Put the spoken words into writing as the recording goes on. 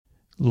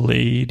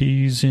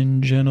Ladies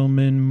and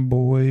gentlemen,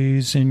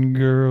 boys and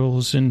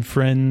girls, and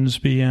friends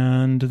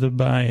beyond the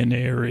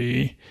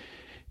binary.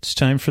 It's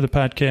time for the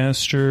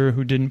podcaster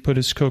who didn't put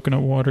his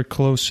coconut water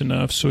close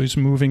enough, so he's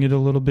moving it a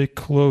little bit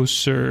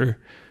closer.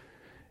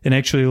 And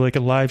actually, like a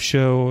live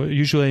show,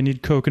 usually I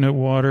need coconut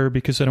water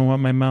because I don't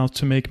want my mouth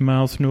to make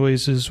mouth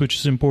noises, which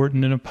is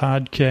important in a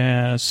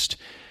podcast.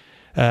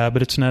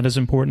 But it's not as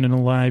important in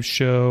a live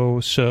show,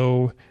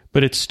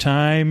 But it's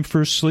time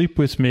for Sleep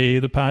With Me,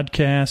 the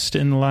podcast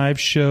and live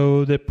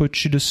show that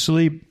puts you to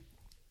sleep.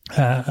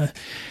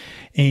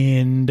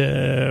 And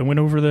went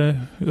over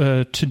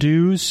the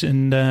to-dos,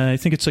 and I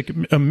think it's like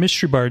a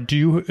mystery bar.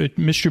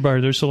 Mystery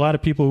bar, there's a lot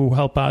of people who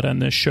help out on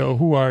this show.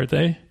 Who are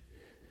they?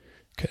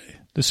 Okay.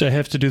 I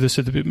have to do this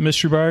at the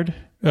mystery bar?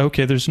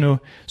 Okay, so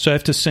I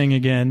have to sing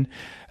again.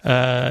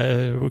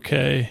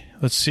 Okay,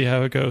 let's see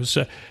how it goes.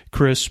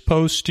 Chris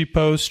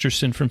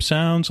Posterson from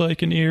Sounds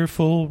Like an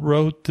Earful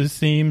wrote the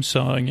theme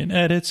song and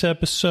edits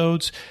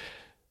episodes.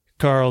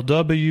 Carl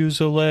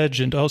W's a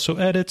legend, also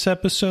edits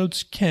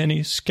episodes.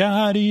 Kenny,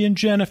 Scotty, and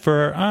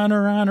Jennifer on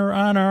our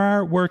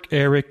artwork.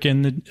 Eric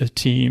and the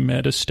team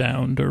at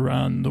Astound are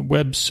on the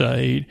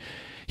website.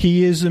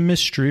 He is a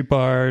mystery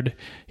bard.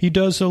 He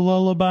does the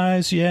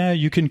lullabies. Yeah,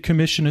 you can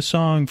commission a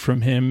song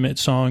from him at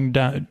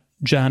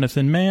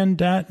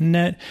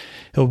song.jonathanmann.net.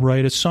 He'll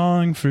write a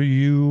song for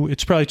you.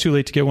 It's probably too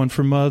late to get one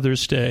for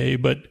Mother's Day,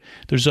 but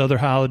there's other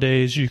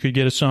holidays you could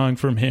get a song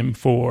from him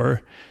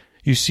for.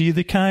 You see,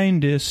 the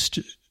kindness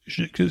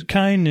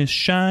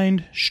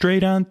shined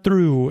straight on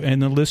through,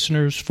 and the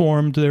listeners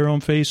formed their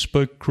own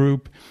Facebook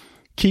group.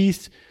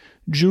 Keith,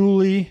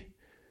 Julie,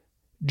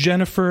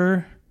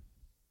 Jennifer,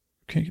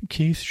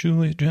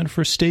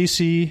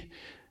 Stacy,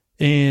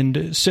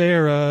 and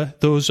Sarah,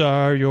 those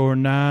are your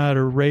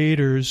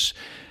moderators.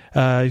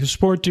 You can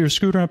support Dear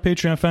Scooter on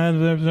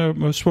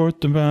Patreon.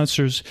 Support the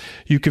monsters.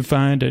 You can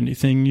find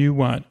anything you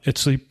want at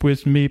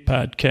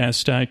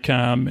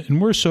sleepwithmepodcast.com.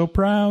 And we're so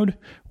proud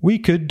we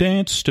could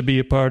dance to be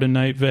a part of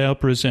Night Vale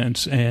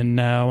Presents. And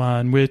now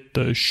on with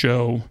the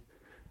show.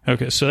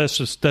 Okay, so that's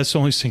the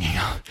only singing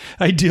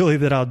ideally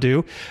that I'll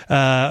do.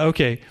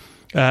 Okay.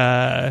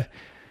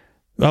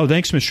 Oh,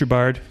 thanks, Mr.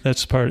 Bard.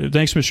 That's part of it.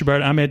 Thanks, Mr.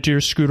 Bard. I'm at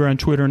Dear Scooter on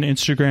Twitter and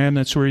Instagram.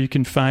 That's where you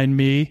can find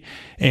me.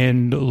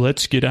 And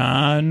let's get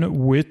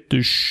on with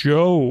the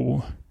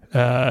show.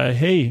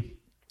 Hey,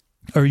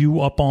 are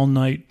you up all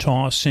night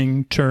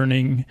tossing,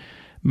 turning,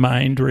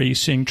 mind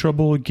racing,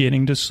 trouble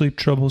getting to sleep,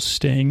 trouble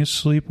staying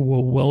asleep?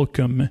 Well,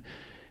 welcome.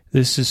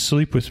 This is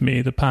Sleep With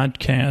Me, the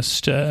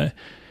podcast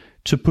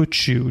to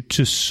put you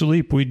to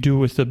sleep. We do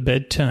with a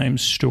bedtime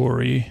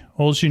story.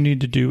 All you need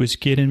to do is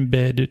get in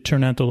bed,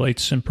 turn out the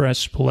lights, and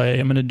press play.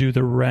 I'm going to do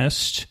the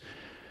rest.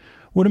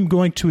 What I'm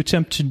going to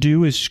attempt to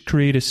do is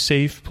create a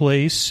safe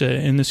place,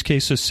 in this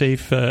case a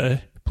safe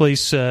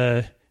place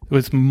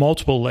with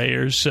multiple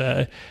layers,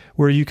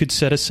 where you could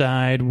set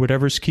aside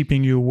whatever's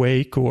keeping you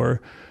awake or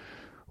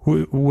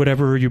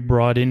whatever you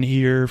brought in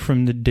here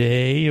from the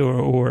day,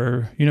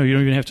 or you don't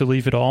even have to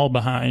leave it all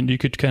behind. You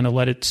could kind of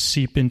let it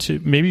seep into,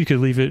 maybe you could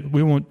leave it,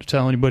 we won't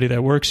tell anybody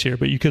that works here,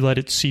 but you could let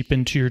it seep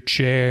into your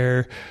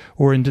chair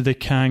or into the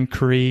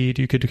concrete.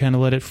 You could kind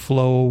of let it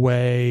flow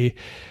away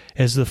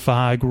as the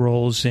fog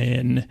rolls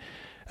in.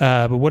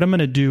 But what I'm going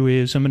to do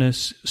is I'm going to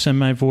send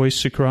my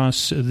voice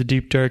across the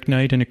deep dark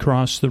night and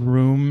across the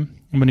room.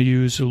 I'm going to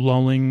use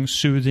lulling,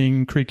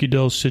 soothing, creaky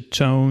dulcet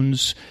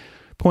tones,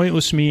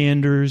 pointless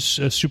meanders,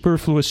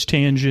 superfluous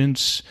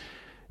tangents,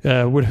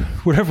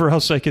 whatever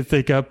else I could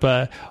think up,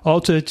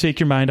 all to take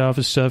your mind off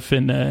of stuff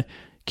and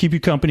keep you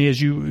company as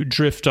you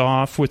drift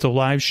off. With a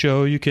live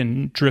show, you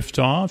can drift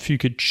off, you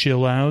could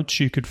chill out,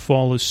 you could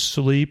fall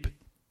asleep,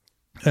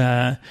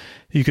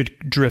 you could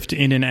drift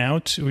in and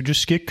out, or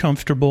just get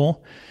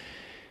comfortable.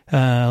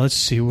 Let's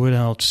see, what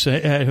else?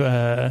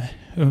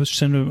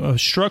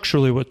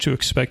 Structurally, what to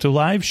expect. A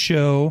live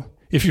show,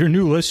 if you're a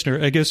new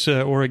listener, I guess,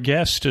 or a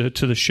guest to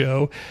the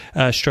show,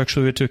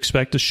 structurally what to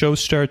expect. The show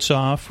starts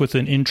off with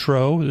an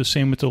intro, the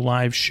same with the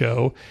live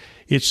show.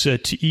 It's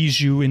to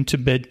ease you into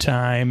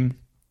bedtime.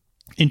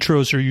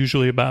 Intros are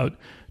usually about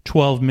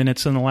 12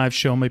 minutes, and the live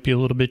show might be a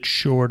little bit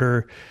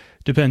shorter.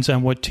 Depends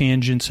on what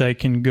tangents I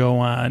can go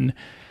on.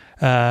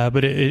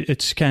 But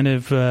it's kind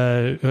of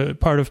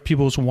part of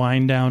people's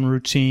wind-down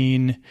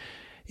routine.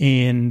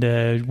 And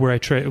where I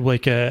try,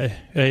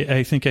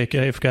 I think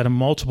I've got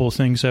multiple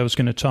things I was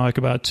going to talk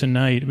about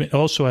tonight.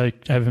 Also, I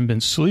haven't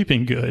been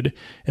sleeping good,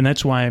 and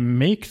that's why I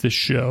make the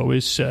show.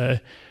 Is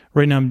right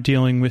now I'm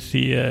dealing with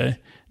the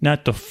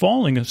not the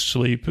falling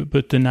asleep,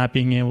 but the not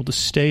being able to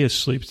stay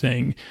asleep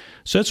thing.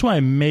 So that's why I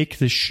make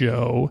the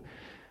show.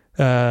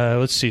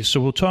 Let's see.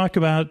 So we'll talk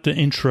about the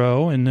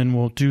intro, and then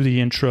we'll do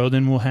the intro.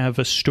 Then we'll have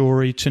a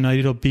story tonight.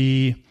 It'll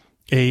be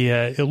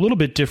a little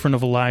bit different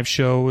of a live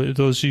show.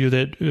 Those of you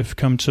that have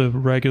come to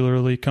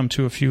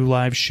a few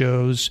live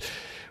shows,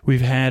 we've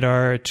had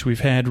art,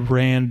 we've had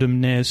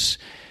randomness,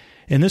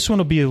 and this one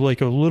will be like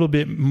a little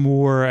bit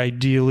more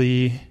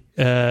ideally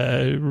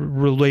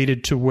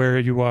related to where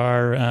you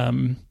are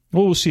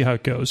well, we'll see how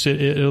it goes.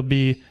 It'll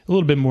be a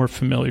little bit more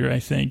familiar, I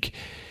think.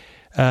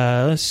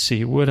 Let's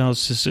see, what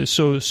else is this?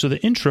 So the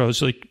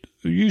intros, like,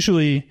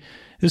 usually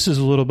this is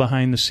a little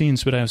behind the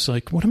scenes, but I was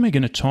like, what am I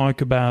going to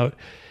talk about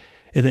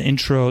in the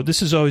intro?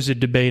 This is always a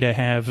debate I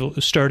have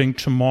starting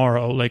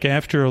tomorrow. Like,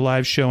 after a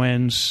live show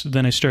ends,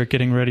 then I start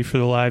getting ready for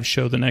the live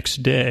show the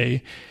next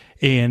day.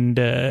 And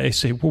I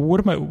say, well,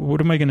 what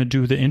am I going to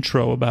do the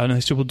intro about? And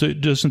they say, well,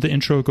 doesn't the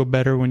intro go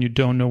better when you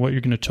don't know what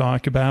you're going to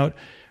talk about?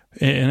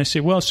 And I say,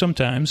 well,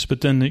 sometimes,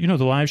 but then, the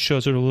live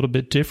shows are a little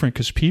bit different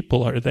because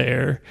people are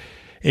there.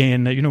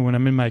 And, when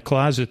I'm in my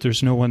closet,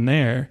 there's no one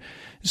there.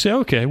 I say,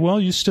 okay, well,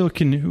 you still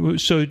can.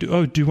 So,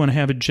 do you want to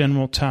have a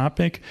general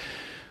topic?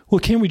 Well,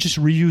 can't we just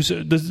reuse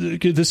it?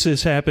 This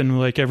has happened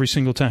like every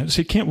single time.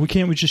 Say, can't we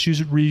just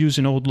reuse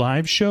an old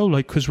live show?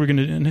 Like, because we're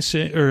going to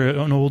say, or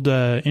an old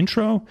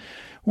intro?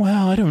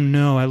 Well, I don't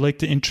know. I like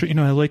the intro,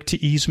 I like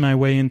to ease my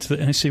way into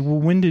and I say, well,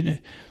 when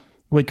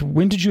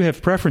did you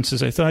have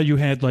preferences? I thought you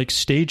had like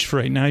stage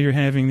fright. Now you're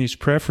having these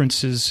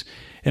preferences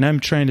and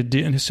I'm trying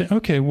to and I say,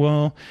 okay,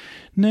 well,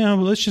 now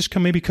let's just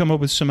maybe come up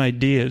with some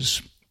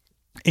ideas.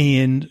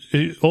 And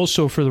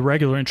also for the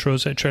regular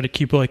intros, I try to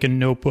keep like a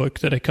notebook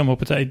that I come up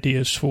with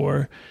ideas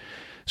for.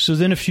 So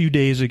then a few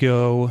days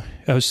ago,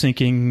 I was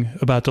thinking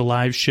about the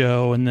live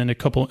show, and then I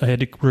had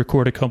to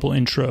record a couple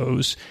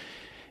intros.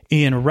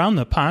 And around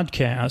the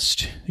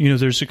podcast,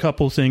 there's a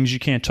couple things you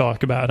can't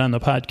talk about on the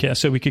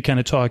podcast that we could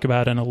kind of talk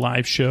about on a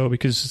live show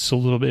because it's a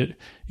little bit,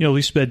 at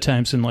least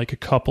bedtime's in like a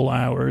couple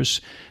hours.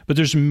 But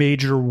there's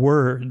major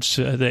words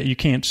that you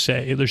can't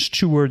say. There's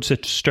 2 words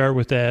that start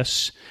with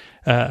S.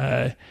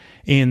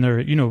 And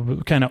they're,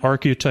 kind of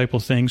archetypal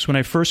things. When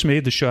I first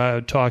made the show, I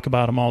would talk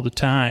about them all the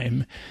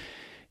time.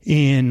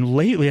 And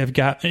lately I've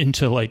got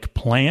into like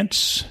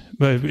plants,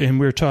 and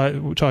we were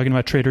talking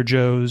about Trader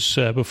Joe's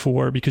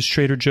before, because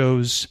Trader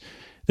Joe's,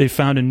 they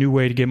found a new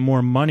way to get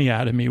more money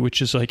out of me,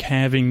 which is like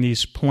having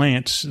these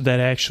plants that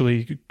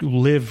actually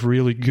live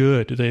really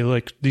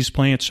good. These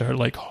plants are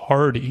like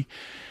hardy.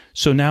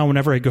 So now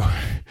whenever I go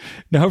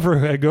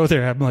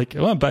there, I'm like,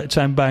 well, it's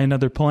time to buy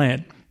another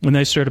plant. When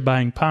I started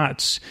buying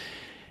pots.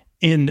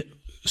 And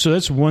so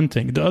that's one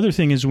thing. The other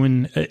thing is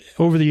when,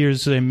 over the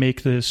years that I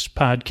make this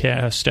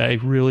podcast,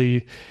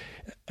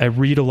 I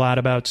read a lot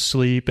about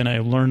sleep and I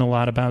learn a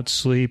lot about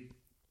sleep.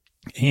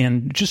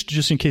 And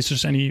just in case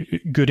there's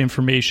any good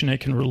information I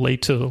can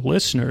relate to the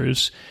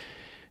listeners,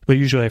 but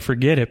usually I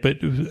forget it. But,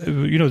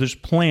 there's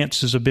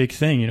plants is a big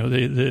thing.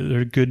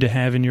 They're good to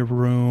have in your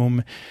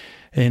room.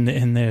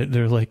 And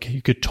they're like,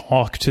 you could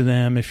talk to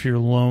them if you're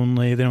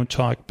lonely. They don't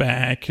talk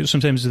back.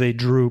 Sometimes they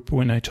droop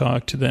when I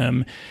talk to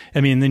them.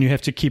 I mean, then you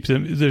have to keep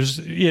them.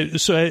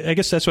 So I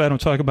guess that's why I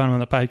don't talk about them on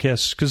the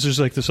podcast, because there's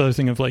like this other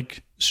thing of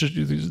like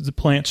the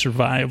plant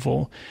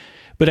survival.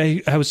 But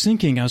I was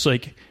thinking, I was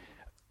like,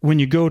 when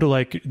you go to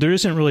like, there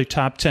isn't really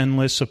top 10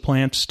 lists of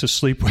plants to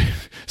sleep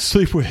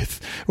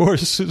with, or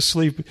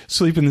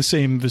sleep in the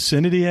same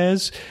vicinity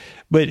as,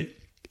 but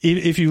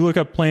if you look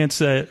up plants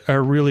that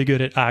are really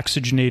good at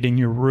oxygenating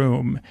your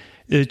room,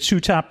 the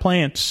 2 top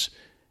plants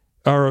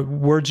are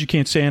words you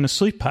can't say on a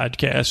sleep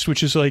podcast,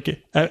 which is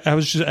like, I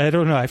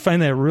don't know, I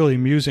find that really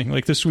amusing.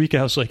 Like this week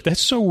I was like,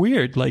 that's so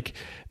weird. Like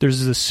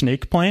there's the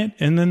snake plant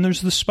and then there's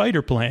the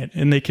spider plant,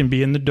 and they can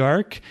be in the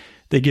dark.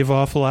 They give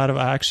off a lot of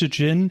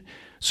oxygen.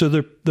 So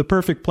they're the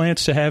perfect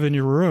plants to have in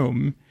your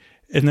room.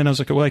 And then I was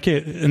like, well, I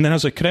can't. And then I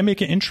was like, could I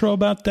make an intro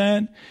about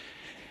that?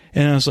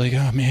 And I was like,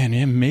 oh man,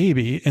 yeah,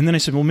 maybe. And then I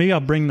said, well, maybe I'll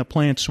bring the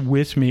plants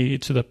with me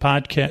to the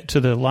podcast,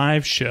 to the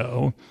live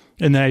show.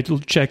 And then I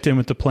checked in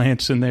with the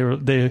plants, and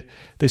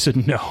they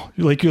said no.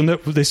 Like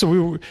they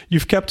said,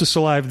 you've kept us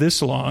alive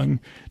this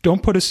long.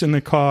 Don't put us in the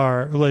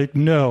car. Like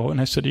no.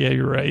 And I said, yeah,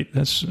 you're right.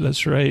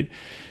 That's right.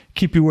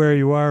 Keep you where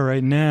you are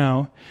right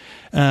now.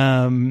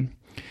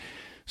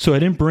 So I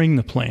didn't bring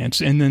the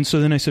plants, and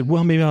then I said,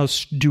 well, maybe I'll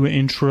do an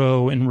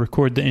intro and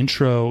record the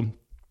intro.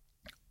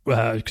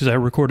 Because I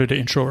recorded an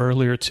intro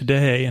earlier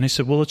today, and I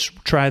said, well, let's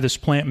try this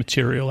plant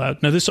material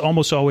out. Now, this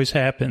almost always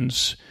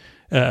happens.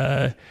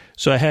 So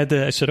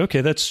I said,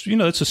 okay, that's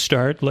a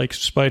start, like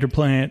spider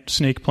plant,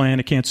 snake plant.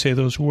 I can't say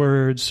those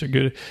words. They're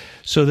good.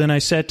 So then I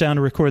sat down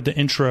to record the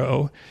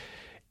intro,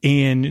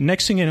 and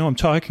next thing you know, I'm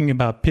talking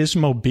about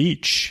Pismo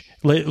Beach.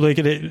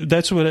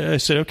 That's what I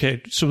said.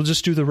 Okay, so we'll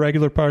just do the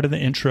regular part of the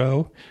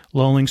intro,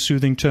 lulling,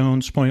 soothing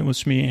tones,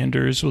 pointless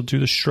meanders. We'll do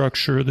the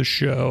structure of the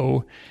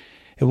show.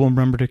 And we'll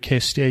remember to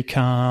stay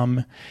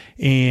calm,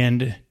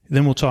 and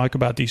then we'll talk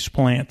about these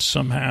plants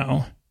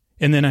somehow.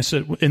 And then I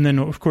said, and then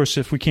of course,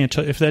 if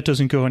that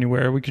doesn't go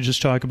anywhere, we could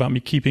just talk about me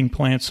keeping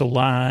plants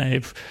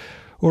alive,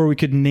 or we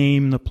could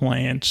name the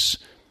plants.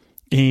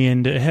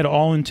 And I had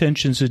all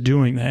intentions of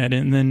doing that.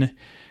 And then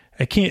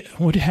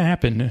what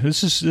happened?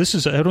 This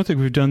is, I don't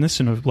think we've done this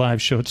in a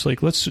live show. It's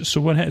like,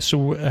 so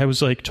I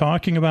was like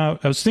I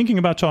was thinking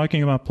about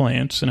talking about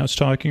plants, and I was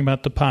talking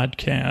about the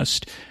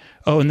podcast.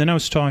 Oh, and then I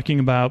was talking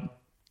about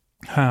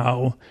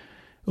how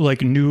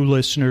like new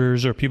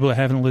listeners or people that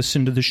haven't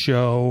listened to the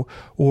show,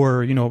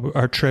 or,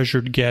 our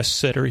treasured guests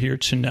that are here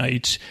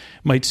tonight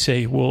might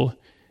say, well,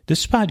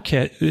 this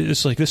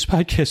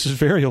podcast is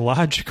very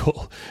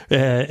illogical.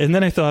 And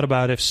then I thought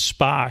about if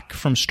Spock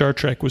from Star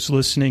Trek was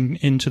listening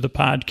into the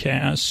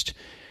podcast,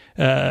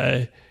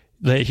 that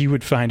he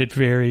would find it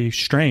very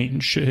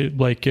strange,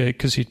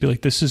 because he'd be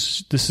like, this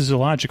is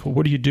illogical.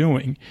 What are you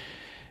doing?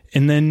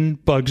 And then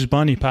Bugs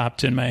Bunny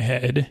popped in my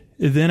head.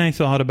 Then I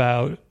thought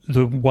about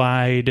the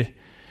wide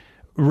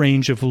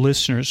range of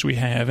listeners we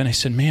have, and I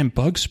said, man,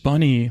 Bugs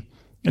Bunny,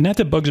 and not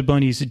that Bugs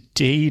Bunny's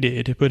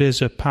dated, but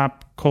as a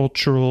pop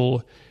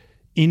cultural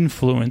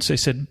influence, I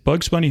said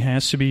Bugs Bunny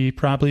has to be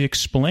probably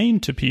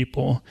explained to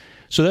people.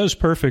 So that was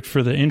perfect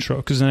for the intro,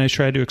 because then I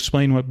tried to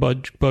explain what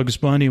Bugs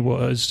Bunny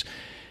was,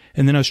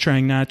 and then I was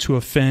trying not to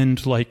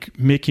offend like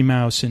Mickey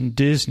Mouse and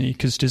Disney,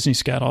 because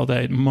Disney's got all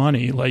that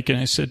money, and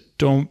I said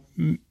don't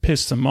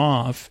piss them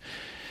off.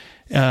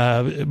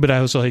 But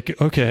I was like,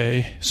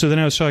 okay. So then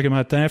I was talking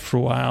about that for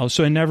a while.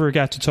 So I never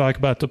got to talk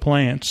about the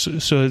plants.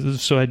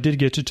 So I did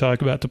get to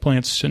talk about the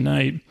plants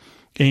tonight.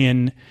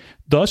 And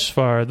thus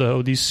far,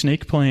 though, these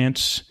snake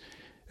plants,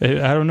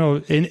 I don't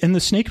know. And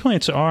the snake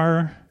plants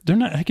they're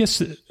not, I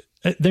guess,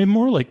 they're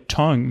more like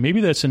tongue.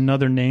 Maybe that's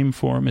another name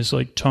for them, is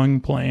like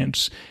tongue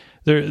plants.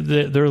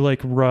 They're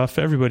like rough.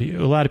 A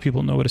lot of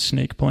people know what a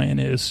snake plant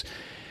is.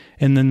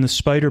 And then the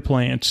spider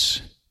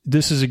plants,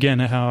 this is, again,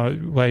 how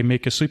I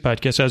make a sleep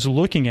podcast. I was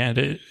looking at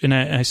it, and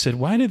I said,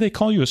 why do they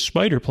call you a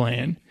spider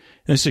plant?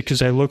 And I said,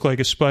 because I look like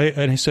a spider.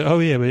 And I said, oh,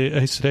 yeah. But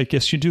I said, I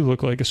guess you do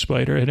look like a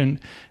spider. I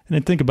didn't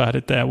think about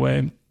it that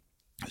way.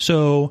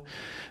 So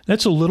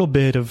that's a little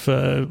bit of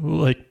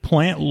like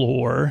plant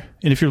lore.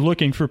 And if you're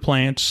looking for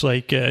plants,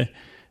 like the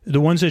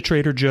ones at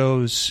Trader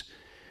Joe's,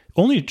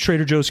 only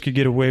Trader Joe's could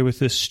get away with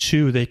this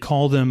too. They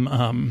call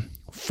them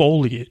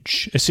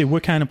foliage. I say,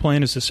 what kind of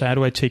plant is this? How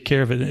do I take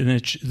care of it? And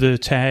the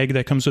tag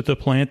that comes with the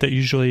plant that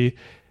usually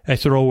I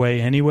throw away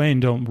anyway and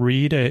don't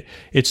read,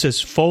 it says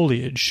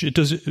foliage.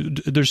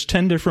 There's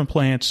 10 different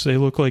plants. They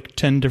look like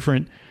 10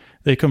 different,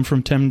 they come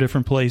from 10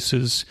 different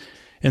places,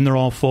 and they're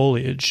all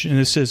foliage. And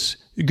it says,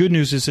 the good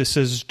news is it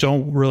says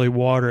don't really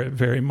water it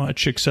very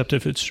much, except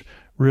if it's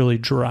really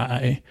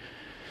dry.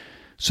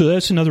 So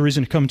that's another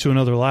reason to come to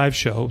another live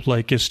show,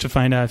 is to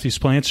find out if these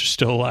plants are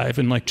still alive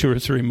in 2 or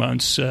 3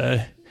 months.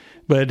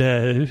 But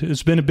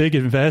it's been a big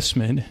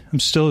investment. I'm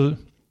still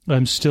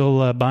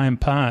buying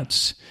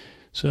pots.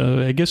 So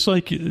I guess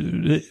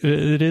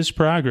it is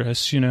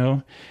progress,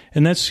 and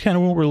that's kind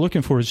of what we're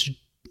looking for, is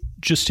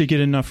just to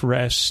get enough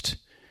rest.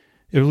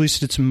 At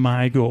least it's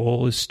my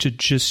goal, is to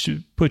just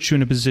put you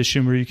in a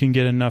position where you can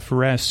get enough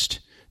rest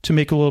to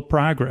make a little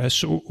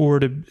progress, or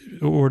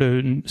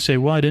to say,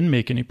 well, I didn't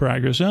make any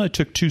progress. Well, I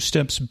took 2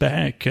 steps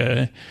back,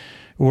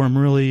 or I'm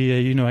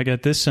really, I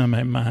got this on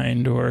my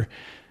mind, or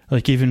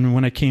even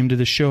when I came to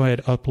the show, I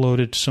had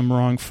uploaded some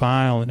wrong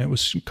file and it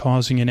was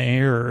causing an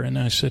error. And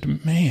I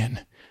said,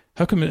 man,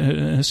 how come?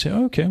 And I said,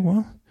 okay,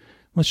 well,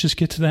 let's just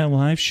get to that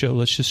live show.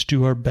 Let's just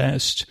do our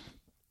best.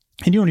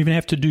 And you don't even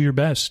have to do your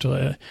best.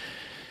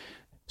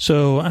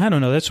 So I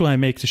don't know. That's why I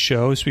make the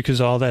show, is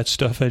because all that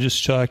stuff I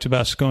just talked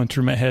about is going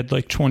through my head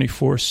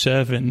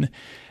 24/7.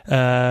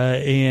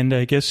 And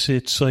I guess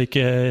it's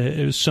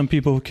some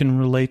people can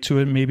relate to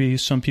it. Maybe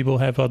some people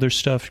have other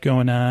stuff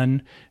going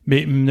on.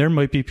 There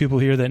might be people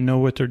here that know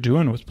what they're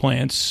doing with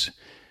plants.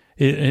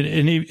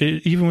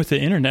 Even with the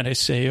internet, I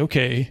say,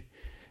 okay,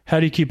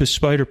 how do you keep a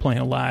spider plant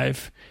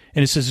alive?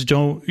 And it says,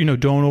 don't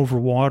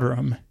overwater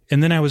them.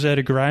 And then I was at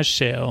a garage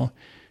sale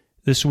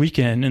this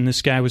weekend, and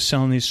this guy was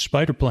selling these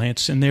spider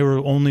plants, and they were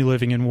only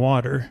living in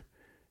water.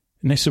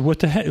 And I said, what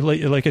the heck?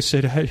 Like I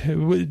said,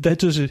 that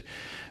doesn't...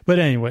 But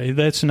anyway,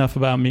 that's enough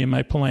about me and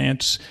my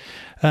plants.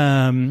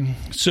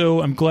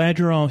 So I'm glad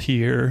you're all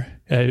here.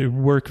 I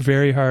work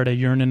very hard. I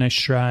yearn and I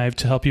strive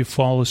to help you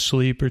fall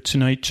asleep, or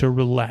tonight to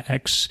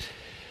relax.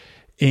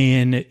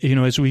 And,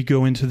 as we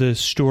go into the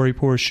story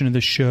portion of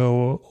the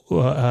show,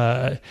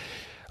 a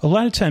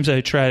lot of times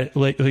I try,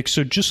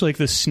 so just like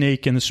the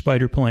snake and the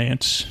spider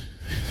plants,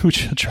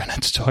 which I'll try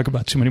not to talk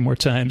about too many more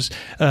times,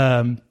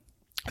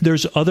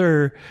 there's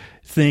other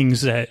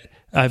things that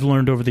I've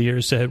learned over the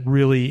years that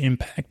really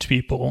impact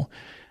people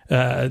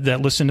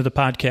that listen to the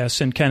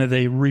podcast, and kind of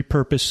they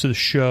repurpose the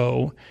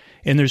show.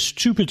 And there's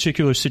 2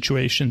 particular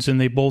situations,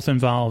 and they both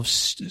involve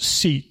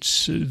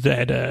seats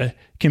that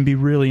can be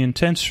really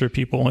intense for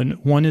people. And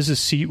one is a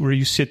seat where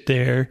you sit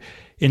there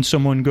and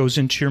someone goes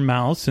into your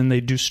mouth and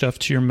they do stuff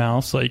to your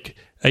mouth.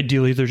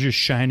 Ideally, they're just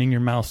shining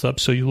your mouth up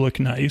so you look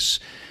nice,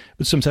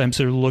 but sometimes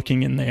they're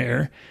looking in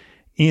there.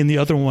 And the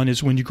other one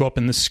is when you go up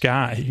in the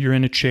sky. You're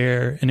in a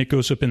chair and it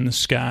goes up in the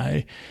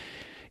sky.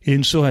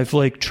 And so I've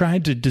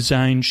tried to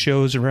design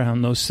shows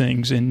around those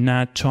things and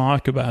not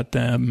talk about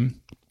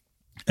them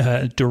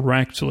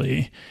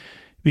directly,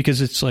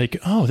 because it's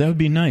oh, that would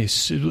be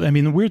nice. I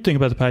mean, the weird thing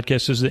about the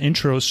podcast is the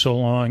intro is so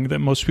long that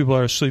most people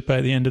are asleep by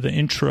the end of the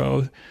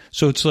intro.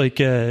 So it's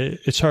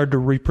it's hard to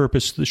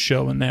repurpose the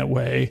show in that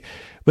way.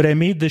 But I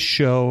made this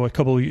show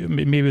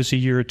maybe it was a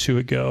year or 2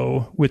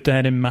 ago, with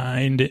that in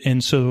mind.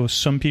 And so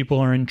some people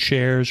are in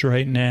chairs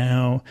right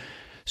now.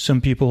 Some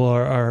people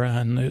are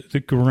on the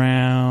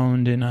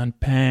ground and on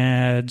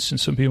pads, and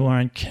some people are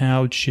on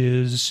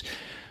couches.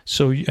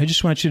 So I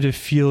just want you to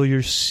feel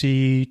your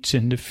seat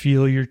and to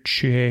feel your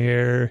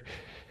chair,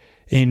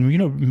 and,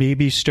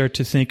 maybe start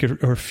to think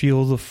or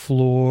feel the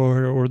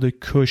floor or the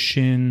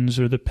cushions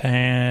or the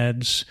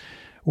pads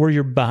or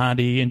your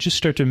body, and just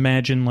start to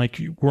imagine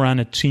like we're on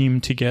a team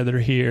together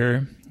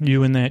here,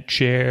 you in that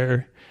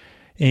chair,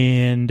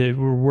 and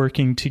we're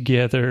working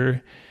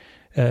together,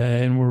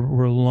 and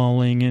we're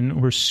lulling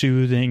and we're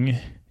soothing,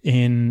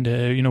 and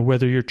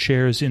whether your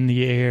chair is in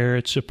the air,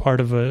 it's a part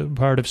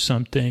of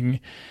something.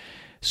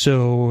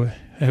 So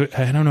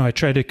I don't know. I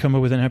tried to come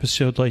up with an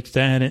episode like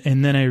that,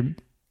 and then I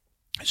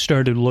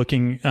started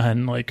looking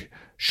on like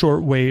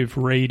shortwave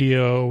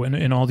radio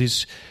and all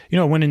these,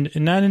 went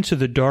not into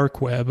the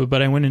dark web,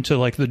 but I went into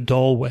like the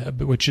dull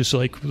web, which is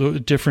like a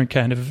different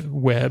kind of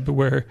web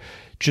where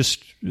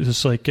just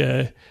this like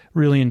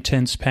really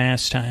intense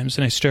pastimes.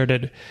 And I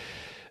started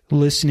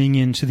listening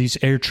into these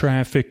air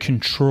traffic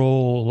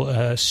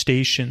control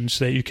stations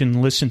that you can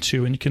listen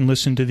to, and you can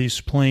listen to these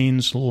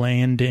planes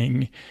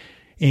landing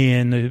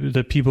and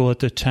the people at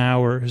the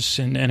towers.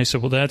 And I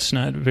said, well, that's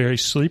not very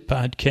sleep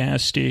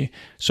podcasty.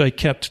 So I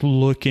kept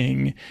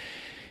looking.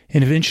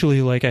 And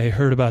eventually, like, I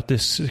heard about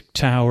this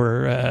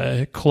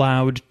tower,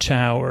 Cloud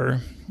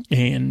Tower.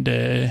 And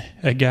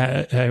I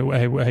got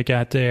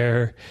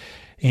there,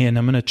 and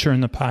I'm going to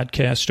turn the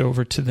podcast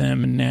over to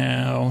them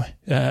now,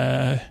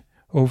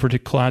 over to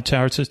Cloud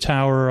Tower. It's a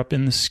tower up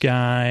in the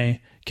sky,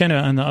 kind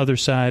of on the other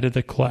side of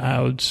the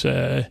clouds.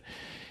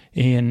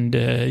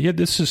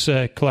 This is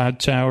Cloud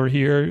Tower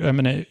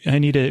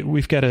here.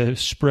 We've got a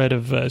spread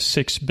of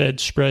 6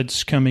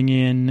 bedspreads coming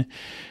in.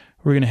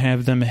 We're going to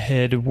have them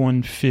head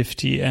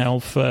 150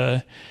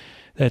 Alpha.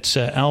 That's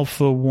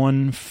Alpha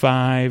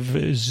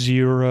 150,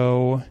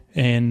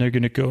 and they're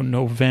going to go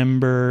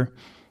November.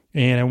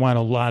 And I want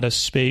a lot of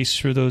space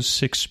for those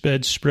 6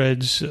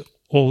 bedspreads.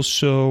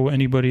 Also,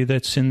 anybody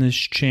that's in this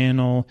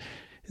channel,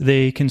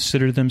 they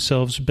consider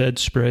themselves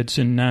bedspreads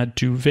and not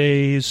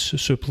duvets,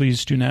 so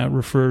please do not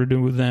refer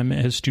to them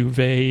as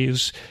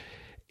duvets.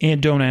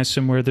 And don't ask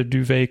them where the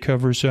duvet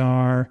covers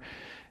are.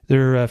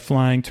 They're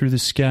flying through the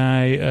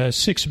sky.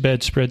 6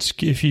 bedspreads.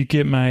 If you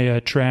get my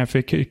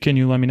traffic, can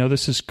you let me know?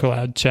 This is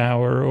Cloud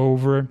Tower,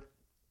 over.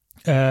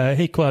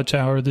 Hey, Cloud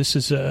Tower, this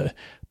is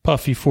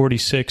Puffy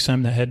 46.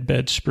 I'm the head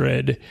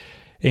bedspread.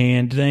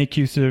 And thank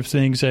you for the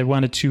things. I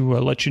wanted to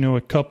let you know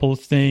a couple of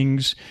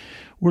things.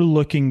 We're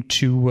looking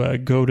to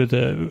go to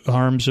the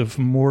Arms of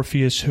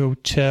Morpheus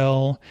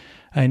Hotel.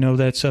 I know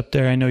that's up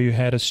there. I know you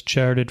had us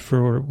charted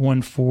for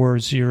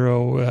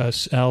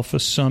 140 Alpha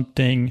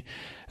something,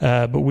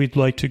 but we'd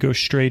like to go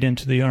straight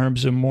into the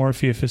Arms of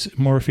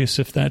Morpheus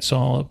if that's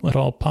all at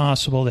all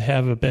possible. They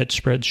have a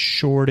bedspread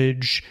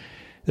shortage.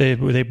 They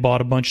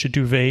bought a bunch of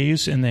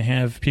duvets, and they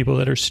have people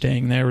that are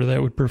staying there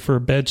that would prefer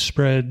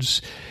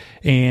bedspreads.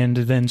 And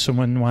then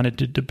someone wanted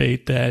to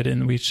debate that,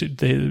 and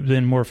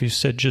then Morpheus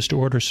said just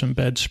order some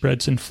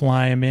bedspreads and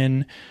fly them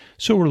in.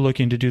 So we're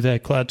looking to do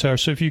that, Cloud Tower.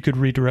 So if you could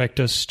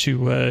redirect us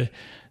to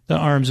the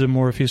Arms of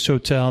Morpheus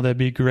Hotel, that'd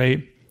be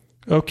great.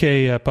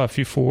 Okay,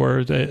 Puffy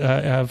 4,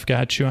 I've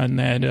got you on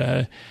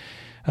that.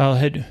 I'll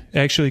head.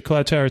 Actually,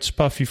 Cloud Tower, it's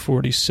Puffy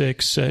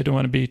 46. I don't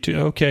want to be too.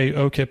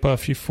 Okay,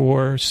 Puffy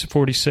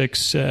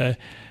 46.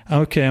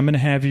 Okay, I'm going to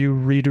have you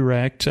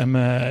redirect. I'm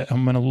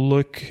going to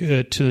look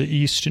to the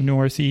east and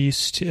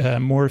northeast.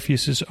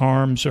 Morpheus's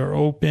arms are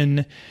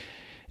open.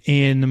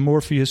 In the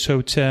Morpheus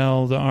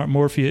Hotel,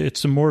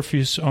 it's the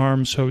Morpheus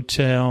Arms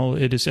Hotel.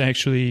 It is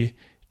actually,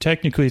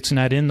 technically, it's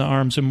not in the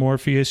Arms of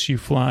Morpheus. You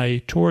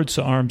fly towards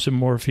the Arms of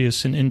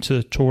Morpheus and into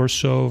the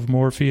torso of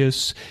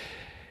Morpheus.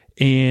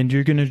 And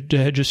you're going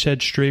to just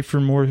head straight for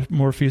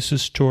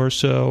Morpheus's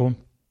torso.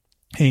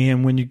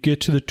 And when you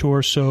get to the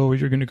torso,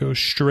 you're going to go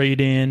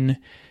straight in.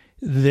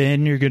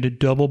 Then you're going to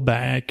double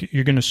back.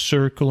 You're going to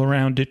circle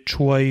around it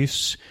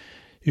twice.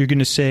 You're going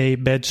to say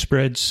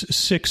bedspreads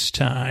 6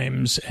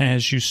 times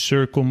as you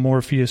circle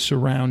Morpheus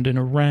around and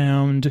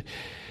around.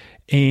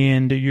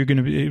 And you're going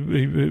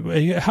to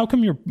be, how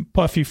come you're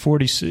Puffy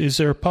 40? Is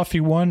there a Puffy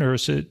 1, or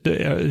is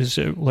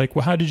it like,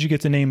 well, how did you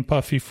get the name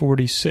Puffy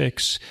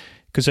 46?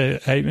 Because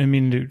I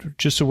mean,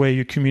 just the way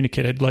you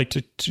communicate, I'd like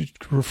to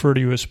refer to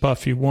you as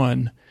Puffy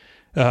 1,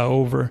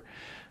 over.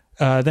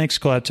 Thanks,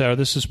 Cloud Tower.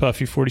 This is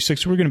Puffy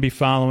 46. We're going to be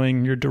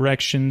following your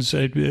directions.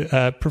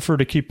 I prefer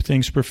to keep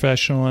things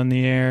professional on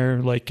the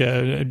air, like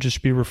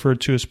just be referred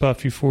to as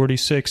Puffy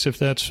 46, if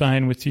that's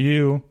fine with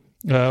you.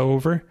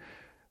 Over.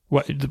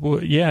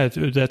 Yeah,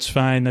 that's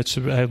fine.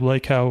 I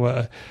like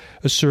how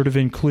assertive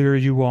and clear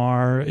you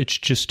are. It's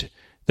just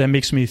that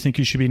makes me think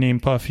you should be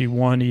named Puffy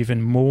 1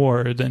 even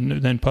more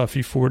than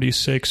Puffy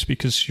 46,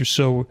 because you're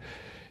so.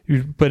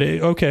 But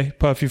okay,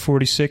 Puffy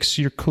 46,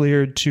 you're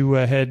cleared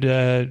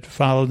to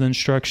follow the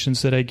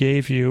instructions that I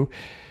gave you,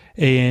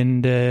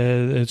 and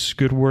it's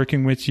good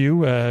working with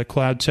you.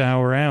 Cloud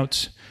Tower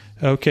out.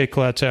 Okay,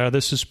 Cloud Tower,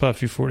 this is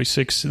Puffy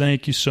 46.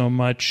 Thank you so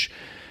much.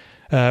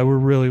 we're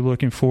really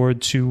looking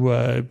forward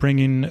to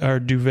bringing our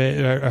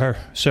duvet.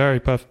 Sorry,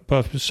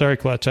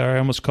 Cloud Tower. I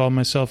almost called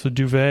myself a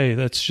duvet.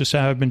 That's just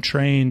how I've been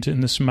trained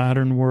in this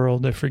modern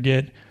world. I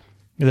forget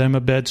that I'm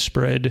a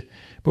bedspread.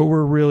 But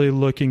we're really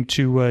looking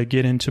to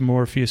get into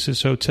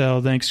Morpheus's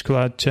hotel. Thanks,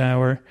 Cloud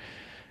Tower.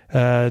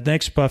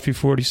 Thanks,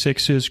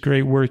 Buffy46.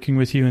 Great working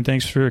with you, and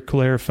thanks for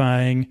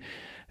clarifying.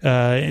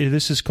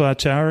 This is Cloud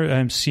Tower.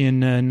 I'm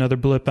seeing another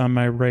blip on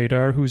my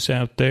radar. Who's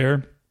out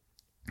there?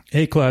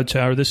 Hey, Cloud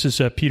Tower, this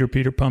is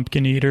Peter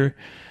Pumpkin Eater.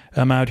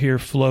 I'm out here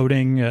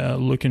floating,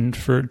 looking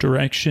for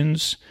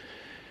directions.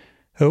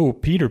 Oh,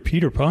 Peter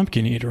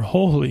Pumpkin Eater.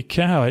 Holy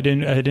cow, I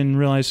didn't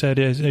realize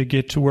I'd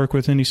get to work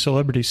with any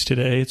celebrities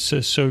today. It's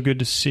so good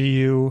to see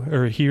you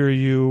or hear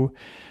you.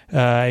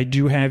 I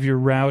do have your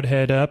route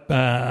head up.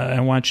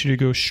 I want you to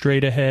go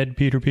straight ahead,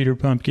 Peter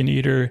Pumpkin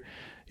Eater.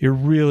 You're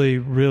really,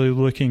 really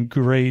looking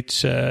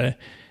great.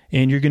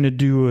 And you're going to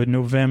do a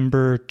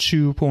November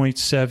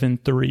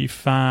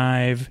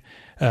 2.735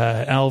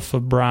 Alpha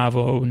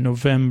Bravo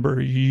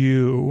November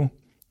U,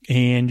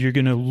 and you're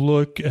going to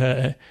look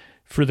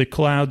for the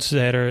clouds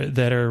that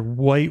are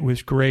white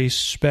with gray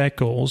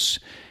speckles.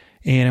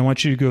 And I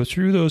want you to go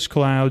through those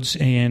clouds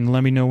and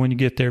let me know when you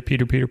get there,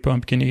 Peter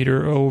Pumpkin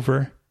Eater.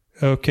 Over.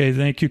 Okay,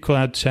 thank you,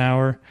 Cloud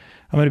Tower.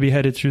 I'm going to be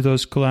headed through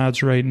those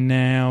clouds right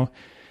now.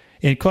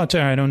 And Cloud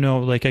Tower, I don't know,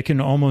 like I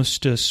can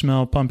almost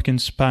smell pumpkin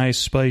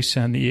spice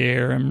on the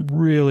air. I'm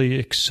really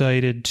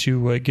excited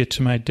to get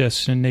to my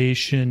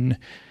destination.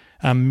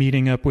 I'm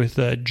meeting up with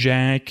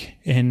Jack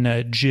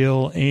and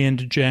Jill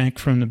and Jack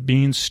from the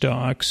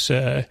Beanstalks.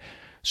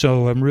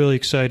 So I'm really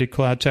excited,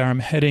 Cloud Tower. I'm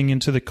heading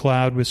into the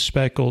cloud with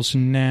speckles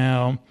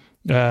now.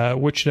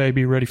 What should I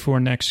be ready for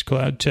next,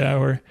 Cloud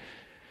Tower?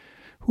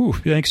 Whew,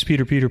 thanks,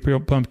 Peter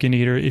Pumpkin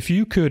Eater. If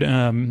you could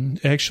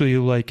actually,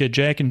 like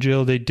Jack and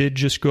Jill, they did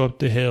just go up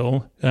the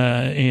hill,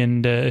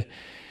 and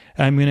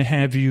I'm going to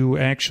have you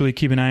actually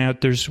keep an eye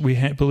out.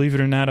 Believe it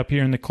or not, up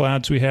here in the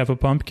clouds, we have a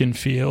pumpkin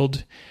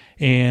field,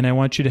 and I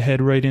want you to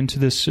head right into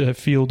this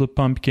field of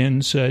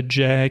pumpkins.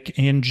 Jack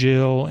and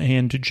Jill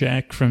and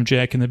Jack from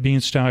Jack and the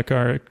Beanstalk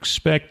are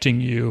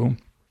expecting you.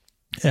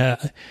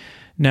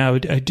 Now,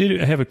 I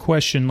have a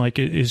question, like,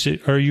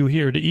 are you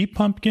here to eat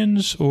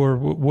pumpkins, or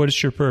what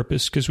is your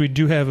purpose? Because we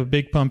do have a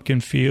big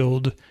pumpkin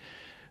field,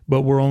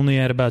 but we're only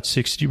at about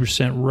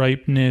 60%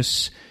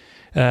 ripeness.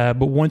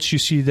 But once you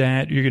see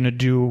that, you're going to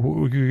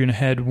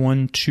head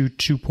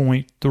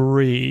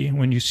 2.3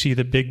 when you see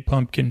the big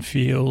pumpkin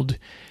field.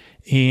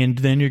 And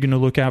then you're going to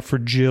look out for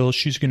Jill.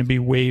 She's going to be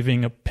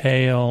waving a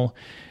pail,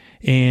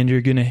 and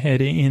you're going to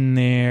head in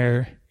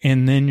there.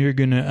 And then you're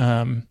going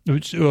to,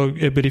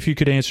 but if you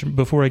could answer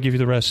before I give you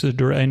the rest of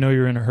the, I know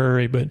you're in a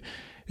hurry, but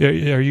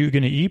are you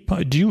going to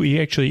do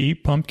you actually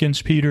eat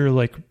pumpkins, Peter?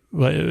 Like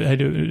I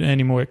do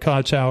anymore?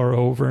 Cloud Tower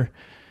over.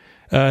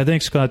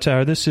 Thanks, Cloud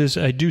Tower.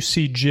 I do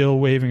see Jill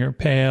waving her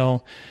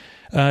pail.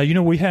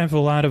 We have a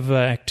lot of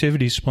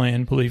activities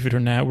planned, believe it or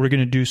not. We're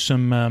going to do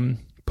some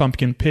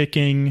pumpkin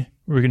picking.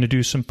 We're going to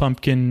do some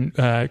pumpkin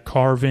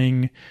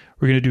carving.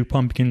 We're going to do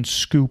pumpkin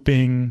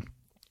scooping.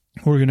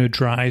 We're going to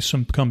dry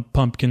some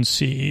pumpkin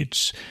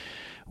seeds.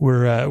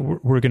 We're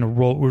going to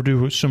roll. We're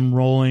do some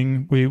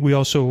rolling. We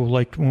also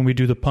like when we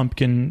do the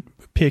pumpkin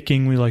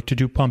picking. We like to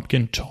do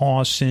pumpkin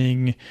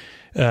tossing.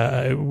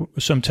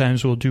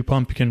 Sometimes we'll do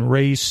pumpkin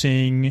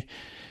racing,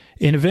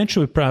 and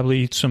eventually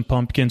probably eat some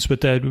pumpkins.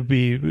 But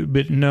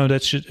no,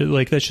 that's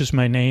just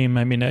my name.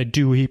 I mean, I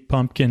do eat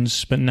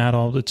pumpkins, but not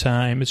all the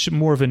time. It's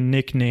more of a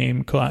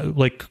nickname.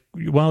 Like,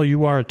 well,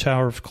 you are a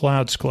Tower of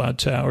Clouds, Cloud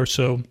Tower,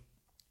 so.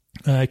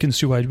 I can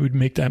see why I would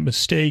make that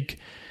mistake,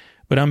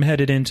 but I'm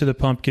headed into the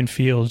pumpkin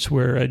fields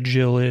where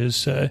Jill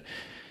is.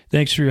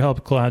 Thanks for your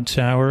help, Cloud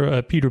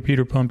Tower.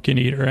 Peter Pumpkin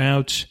Eater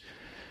out.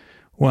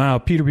 Wow,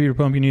 Peter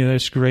Pumpkin Eater,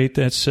 that's great.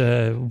 That's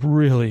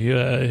really,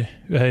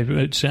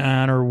 it's an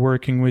honor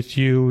working with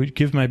you.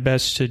 Give my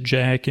best to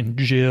Jack and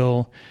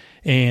Jill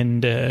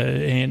and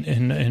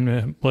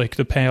like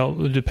the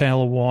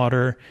pail of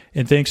water.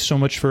 And thanks so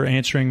much for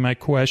answering my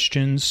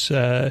questions.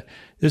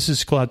 This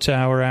is Cloud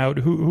Tower out.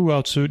 Who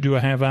else do I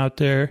have out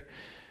there?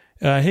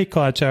 Hey,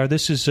 Cloud Tower,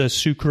 this is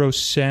Sucrose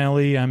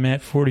Sally. I'm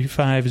at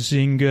 45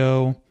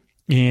 Zingo,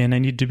 and I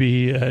need to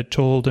be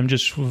told I'm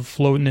just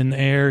floating in the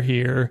air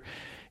here,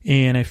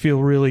 and I feel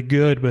really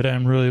good, but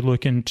I'm really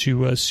looking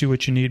to see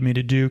what you need me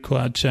to do,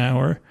 Cloud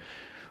Tower.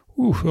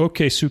 Ooh,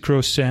 okay,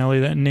 Sucrose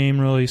Sally, that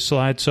name really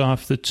slides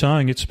off the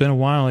tongue. It's been a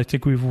while. I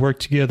think we've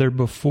worked together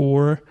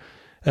before,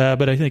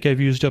 but I think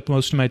I've used up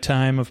most of my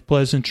time of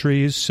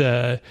pleasantries.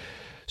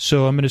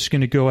 So I'm just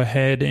going to go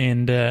ahead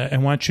and I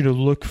want you to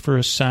look for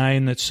a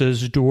sign that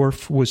says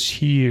Dwarf was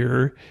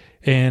here,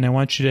 and I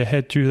want you to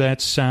head through that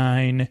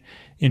sign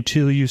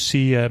until you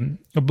see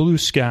blue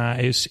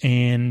skies,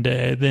 and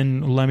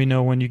then let me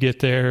know when you get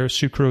there,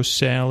 Sucrose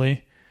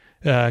Sally.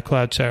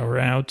 Cloud Tower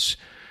out.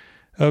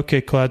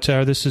 Okay, Cloud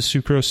Tower, this is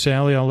Sucrose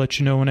Sally. I'll let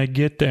you know when I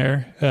get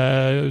there.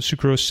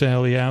 Sucrose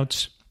Sally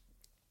out.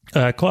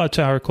 Cloud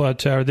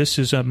Tower, this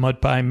is a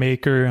Mud Pie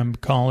Maker. I'm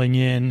calling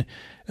in.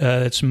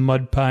 It's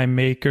Mud Pie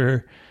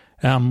Maker.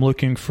 I'm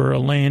looking for a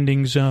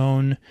landing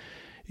zone.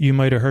 You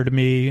might have heard of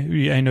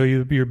me. I know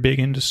you're big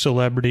into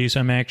celebrities.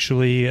 I'm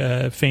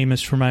actually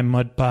famous for my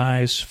mud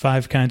pies,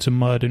 5 kinds of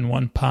mud in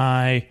one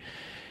pie.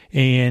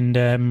 And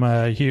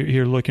I'm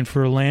here looking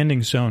for a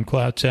landing zone,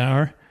 Cloud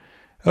Tower.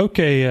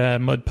 Okay,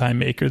 Mud Pie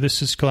Maker,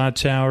 this is Cloud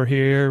Tower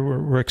here.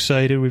 We're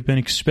excited. We've been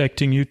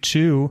expecting you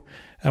too.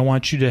 I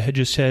want you to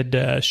just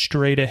head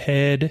straight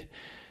ahead.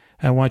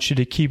 I want you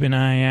to keep an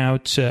eye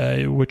out.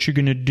 What you're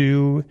going to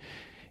do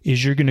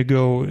is you're going to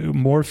go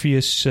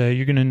Morpheus.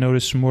 You're going to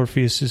notice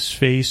Morpheus's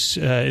face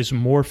is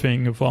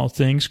morphing, of all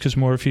things, because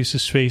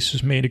Morpheus's face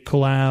is made of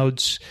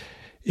clouds.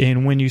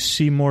 And when you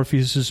see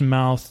Morpheus's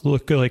mouth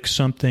look like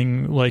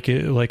something like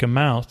a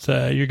mouth,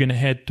 you're going to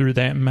head through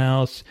that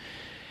mouth,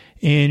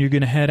 and you're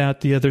going to head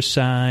out the other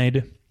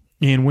side.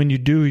 And when you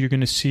do, you're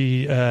going to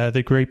see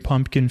the Great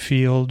Pumpkin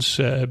Fields.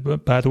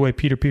 By the way,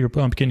 Peter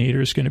Pumpkin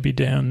Eater is going to be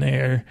down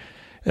there.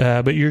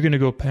 But you're going to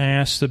go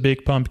past the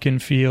big pumpkin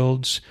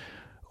fields.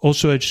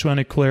 Also, I just want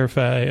to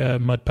clarify,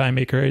 Mud Pie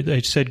Maker,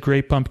 I said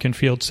Great Pumpkin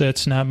Fields.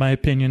 That's not my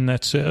opinion.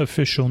 That's the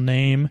official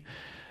name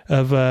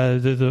of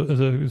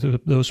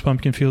those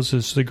pumpkin fields,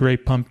 is the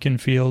Great Pumpkin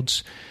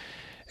Fields.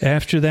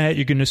 After that,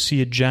 you're going to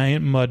see a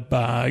giant mud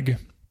bog.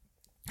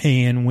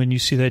 And when you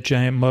see that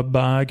giant mud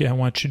bog, I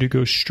want you to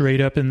go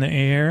straight up in the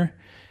air.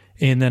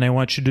 And then I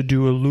want you to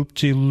do a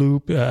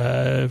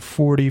loop-de-loop,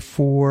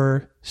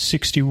 44,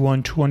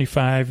 61,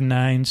 25,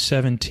 9,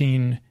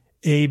 17,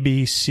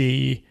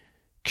 ABC,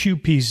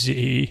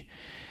 QPZ.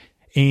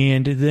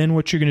 And then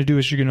what you're going to do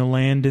is you're going to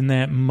land in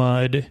that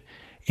mud,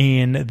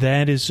 and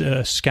that is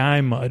sky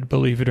mud,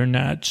 believe it or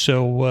not.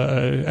 So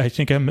I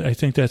think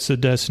that's the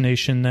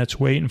destination that's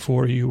waiting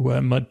for you,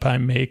 Mud Pie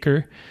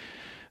Maker.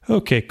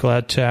 Okay,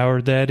 Cloud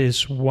Tower,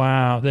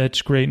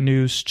 that's great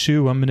news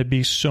too. I'm going to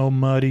be so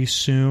muddy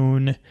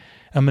soon.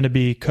 I'm going to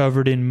be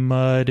covered in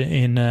mud,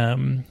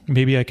 and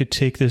maybe I could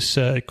take this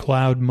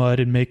cloud mud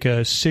and make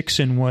a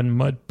 6-in-1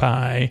 mud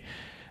pie.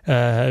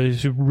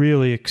 It's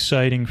really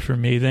exciting for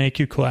me. Thank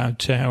you, Cloud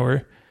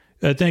Tower.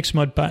 Thanks,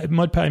 Mud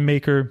Pie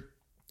Maker.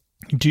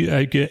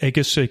 I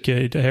guess I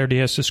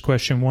already asked this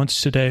question once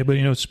today, but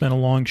it's been a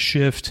long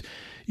shift.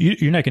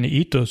 You're not going to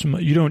eat those.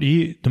 You don't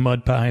eat the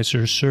mud pies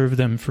or serve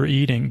them for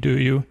eating, do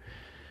you?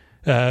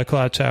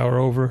 Cloud Tower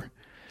over.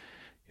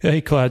 Hey,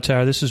 Cloud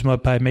Tower, this is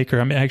Mud Pie Maker.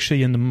 I'm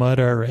actually in the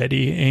mud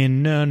already.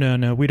 And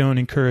no, we don't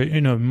encourage,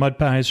 mud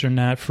pies are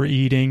not for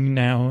eating.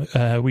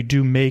 Now, we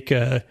do make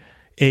a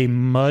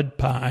mud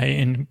pie,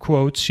 in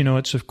quotes.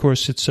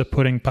 It's a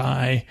pudding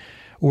pie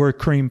or a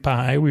cream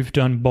pie. We've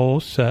done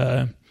both.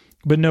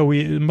 But no,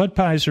 mud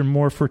pies are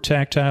more for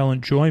tactile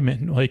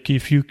enjoyment. Like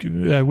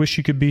I wish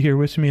you could be here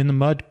with me in the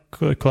mud,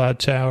 Cloud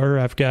Tower.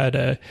 I've got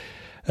a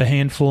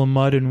handful of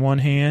mud in one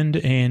hand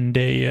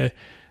and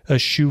a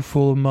shoe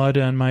full of mud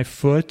on my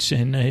foot,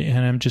 and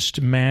I'm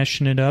just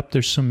mashing it up.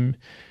 There's and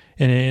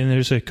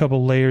there's a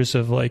couple layers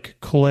of like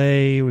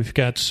clay. We've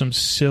got some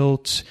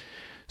silt.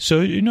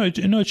 So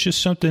it's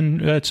just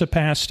something. It's a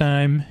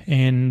pastime,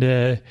 and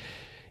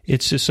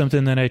it's just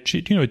something that I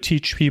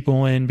teach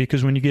people in,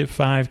 because when you get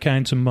 5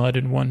 kinds of mud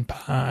in one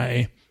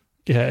pie,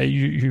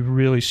 you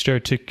really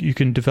you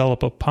can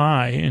develop a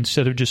pie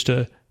instead of just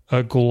a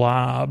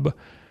glob.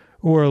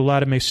 Or a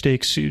lot of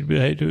mistakes.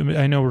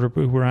 I know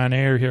we're on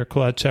air here,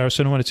 Cloud Tower,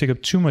 so I don't want to take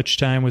up too much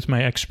time with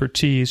my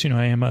expertise.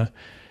 I am a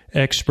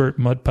expert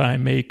mud pie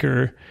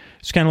maker.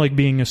 It's kind of like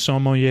being a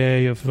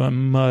sommelier of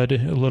mud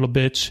a little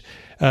bit.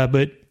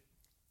 But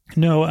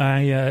no,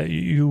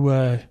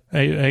 Cloud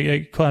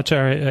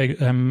Tower,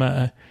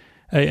 I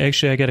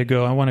got to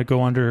go. I want to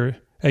go under.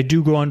 I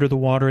do go under the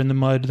water in the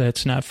mud.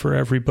 That's not for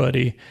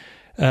everybody.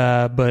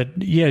 But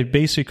yeah,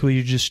 basically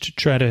you just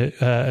try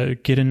to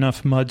get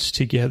enough muds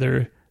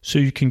together so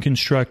you can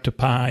construct a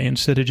pie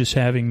instead of just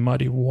having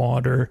muddy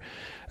water.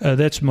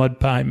 That's Mud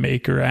Pie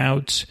Maker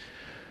out.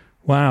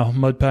 Wow,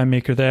 Mud Pie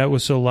Maker, that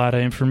was a lot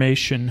of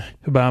information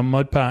about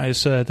mud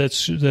pies.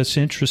 That's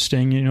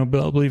interesting.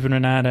 Believe it or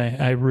not,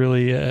 I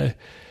really,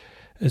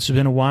 it's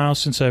been a while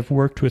since I've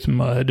worked with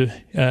mud.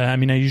 I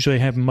usually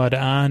have mud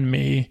on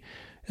me,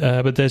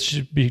 but that's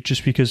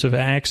just because of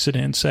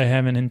accidents. I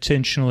haven't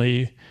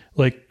intentionally,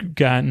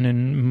 gotten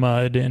in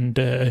mud,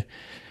 and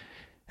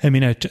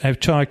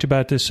I've talked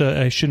about this.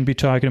 I shouldn't be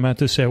talking about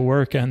this at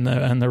work on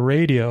the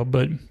radio,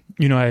 but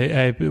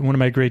I one of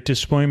my great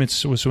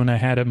disappointments was when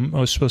I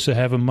was supposed to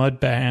have a mud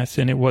bath,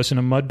 and it wasn't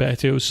a mud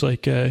bath. It was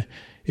like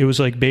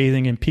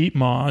bathing in peat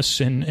moss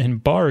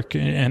and bark,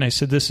 and I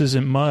said, "This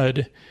isn't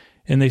mud,"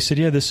 and they said,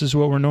 "Yeah, this is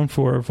what we're known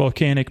for: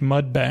 volcanic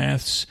mud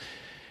baths."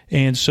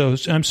 And so,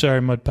 I'm sorry,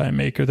 Mud Pie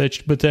Maker.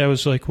 But that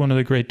was like one of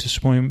the great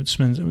disappointments.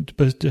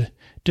 But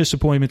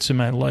disappointments in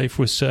my life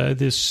was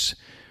this.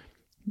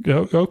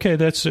 Okay,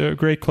 that's a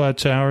great, Cloud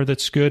Tower.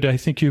 That's good. I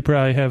think you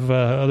probably have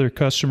other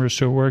customers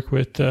to work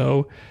with,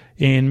 though,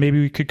 and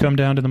maybe we could come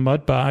down to the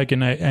mud bog.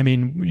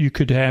 And you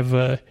could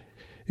have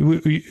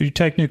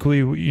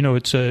technically,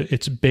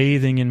 it's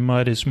bathing in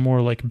mud is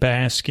more like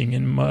basking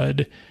in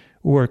mud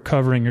or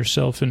covering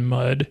yourself in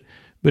mud.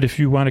 But if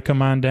you want to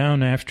come on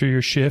down after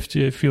your shift,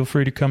 feel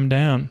free to come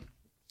down.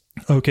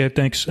 Okay,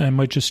 thanks. I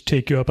might just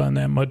take you up on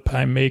that, Mud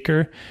Pie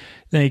Maker.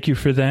 Thank you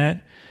for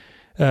that.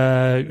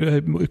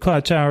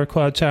 Cloud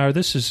Tower,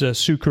 this is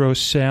Sucrose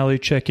Sally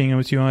checking in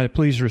with you.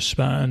 Please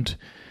respond.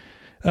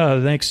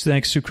 Thanks,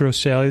 Sucrose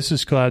Sally. This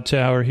is Cloud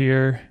Tower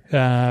here.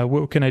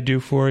 What can I do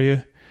for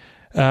you?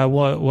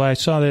 Well, I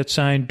saw that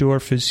sign,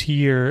 Dorf is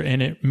here,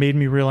 and it made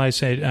me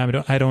realize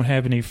I don't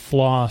have any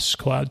floss,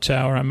 Cloud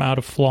Tower. I'm out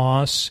of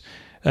floss.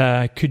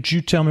 Could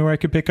you tell me where I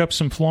could pick up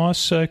some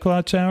floss,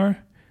 Cloud Tower?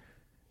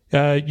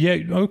 Yeah,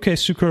 okay,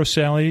 Sucrose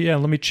Sally. Yeah,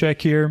 let me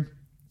check here.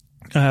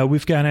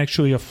 We've got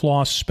actually a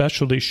floss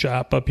specialty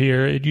shop up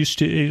here. It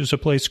was a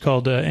place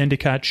called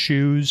Endicott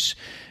Shoes.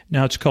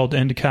 Now it's called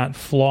Endicott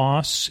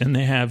Floss, and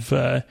they have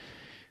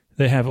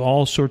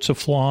all sorts of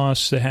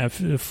floss. They have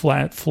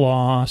flat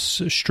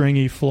floss,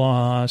 stringy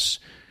floss,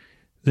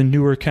 the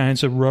newer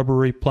kinds of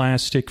rubbery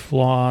plastic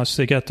floss.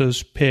 They got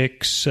those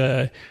picks.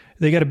 They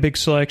got a big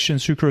selection.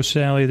 Sucrose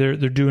Sally, they're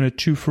doing a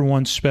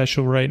 2-for-1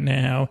 special right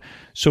now.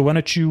 So why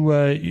don't you,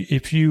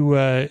 if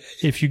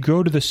you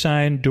go to the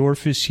sign,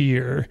 Dorf is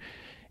here,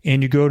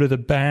 and you go to the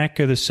back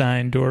of the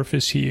sign, Dorf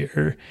is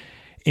here,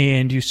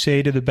 and you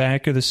say to the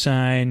back of the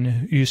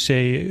sign, you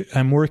say,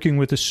 I'm working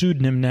with a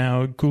pseudonym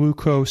now,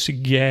 Glucose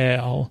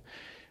Gal.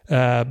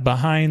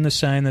 Behind the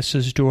sign that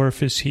says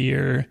Dorf is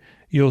here,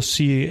 you'll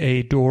see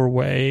a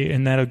doorway,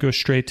 and that'll go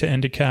straight to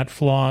Endicott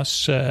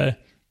Floss, and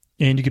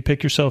you can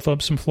pick yourself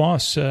up some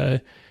floss.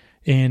 And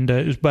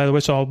by the way,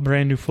 it's all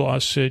brand new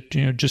floss,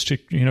 just to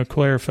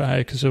clarify,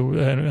 because I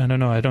don't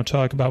know, I don't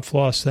talk about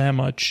floss that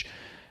much.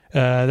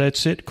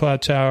 That's it,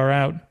 Cloud Tower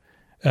out.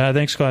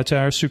 Thanks, Cloud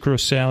Tower. Sucrose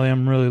Sally,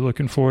 I'm really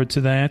looking forward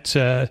to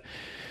that.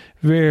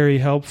 Very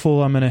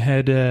helpful. I'm going to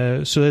head,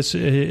 I'm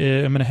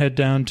going to head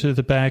down to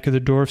the back of the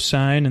Dorf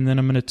sign, and then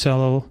I'm going to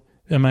tell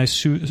my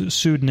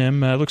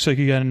pseudonym. Looks like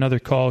you got another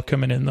call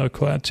coming in, though,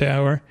 Cloud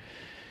Tower.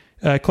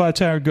 Cloud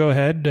Tower, go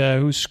ahead.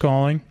 Who's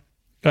calling?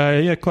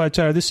 Yeah, Cloud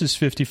Tower, this is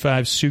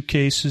 55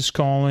 Suitcases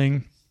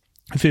calling.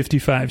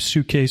 55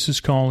 Suitcases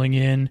calling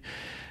in.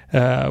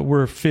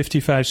 We're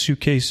 55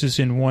 suitcases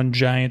in one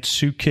giant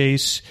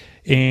suitcase,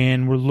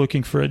 and we're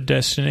looking for a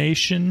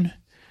destination.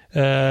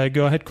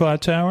 Go ahead,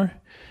 Cloud Tower.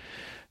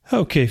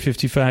 Okay,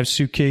 55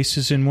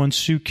 suitcases in one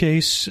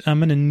suitcase. I'm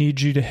going to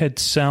need you to head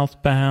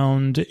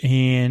southbound,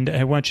 and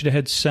I want you to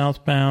head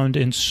southbound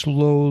and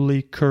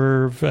slowly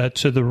curve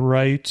to the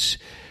right.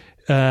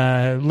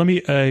 Let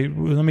me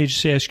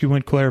just ask you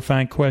one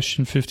clarifying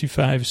question.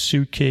 55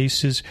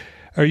 suitcases.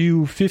 Are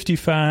you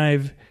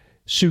 55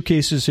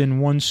 suitcases in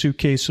one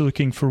suitcase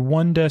looking for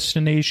one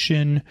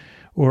destination,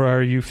 or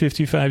are you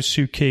 55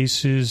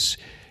 suitcases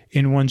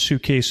in one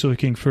suitcase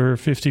looking for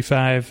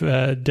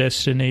 55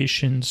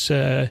 destinations?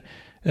 Go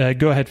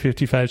ahead,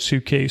 55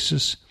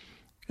 suitcases.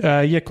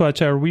 Yeah, Cloud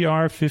Tower, we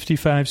are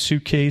 55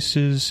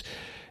 suitcases,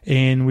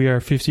 and we are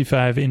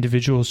 55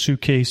 individual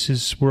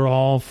suitcases. We're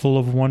all full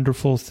of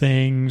wonderful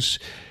things.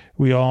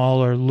 We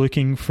all are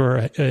looking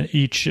for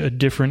each a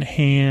different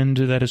hand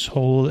that has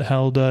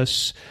held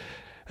us.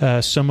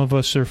 Some of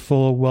us are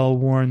full of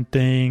well-worn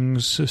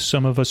things.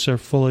 Some of us are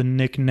full of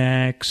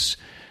knickknacks.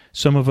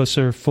 Some of us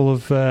are full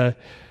of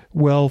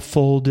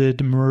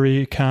well-folded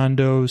Marie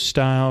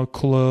Kondo-style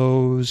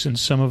clothes, and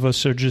some of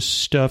us are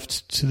just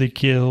stuffed to the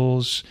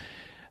gills.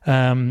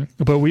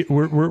 But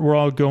we're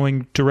all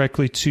going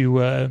directly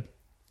to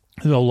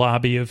the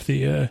lobby of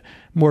the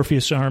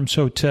Morpheus Arms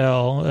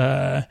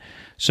Hotel.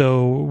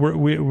 So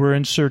we're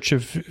in search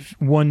of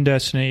one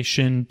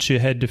destination to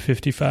head to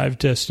 55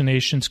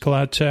 destinations,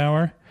 Cloud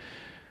Tower.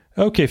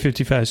 Okay,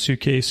 55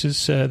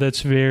 suitcases. That's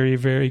very,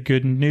 very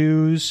good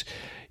news.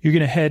 You're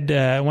going to head,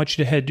 I'm going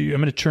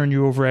to turn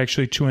you over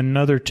actually to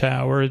another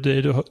tower,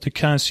 the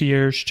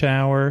Concierge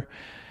Tower.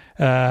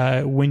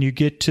 When you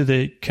get to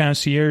the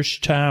Concierge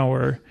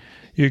Tower,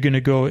 you're going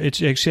to go,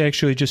 it's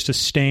actually just a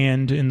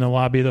stand in the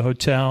lobby of the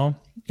hotel.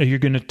 You're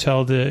going to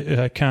tell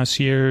the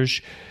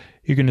concierge,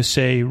 you're going to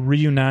say,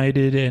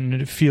 reunited, and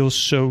it feels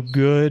so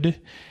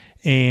good.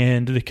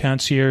 And the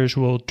concierge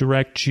will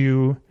direct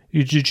you.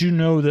 Did you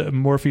know the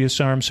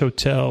Morpheus Arms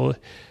Hotel,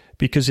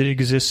 because it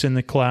exists in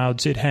the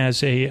clouds, it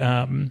has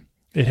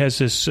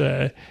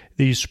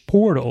these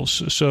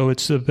portals. So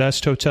it's the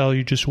best hotel.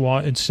 You just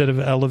walk, instead of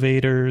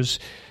elevators,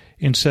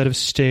 instead of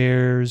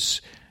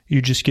stairs, you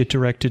just get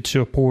directed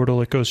to a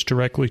portal. It goes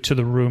directly to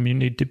the room you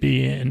need to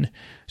be in.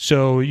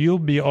 So you'll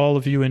be, all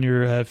of you, in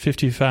your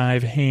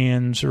 55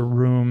 hands or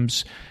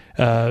rooms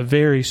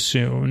very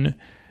soon.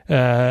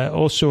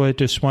 Also, I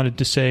just wanted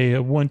to say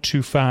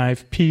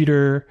 125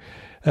 Peter,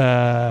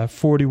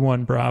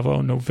 41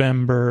 Bravo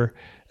November,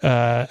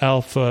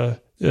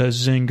 Alpha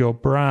Zingo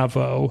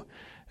Bravo.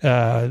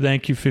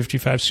 Thank you,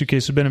 55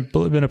 Suitcase. It's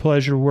been a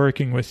pleasure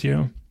working with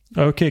you.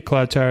 Okay,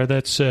 Cloud Tower,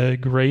 that's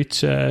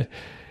great.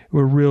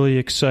 We're really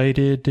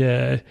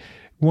excited.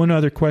 One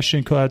other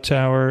question, Cloud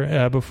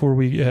Tower, before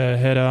we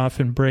head off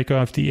and break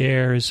off the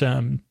air is,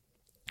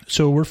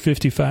 so we're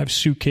 55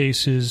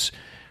 suitcases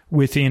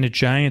within a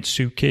giant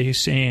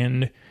suitcase,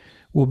 and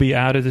we'll be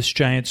out of this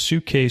giant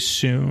suitcase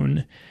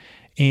soon.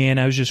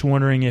 And I was just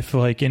wondering if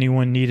like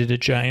anyone needed a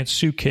giant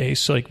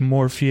suitcase, like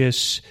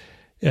Morpheus.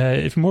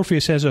 If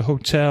Morpheus has a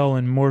hotel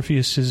in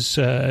Morpheus's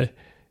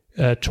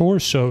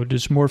torso,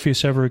 does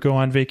Morpheus ever go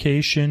on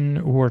vacation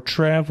or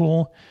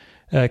travel?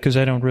 Because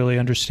I don't really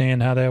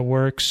understand how that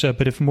works.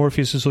 But if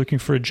Morpheus is looking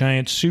for a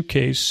giant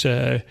suitcase,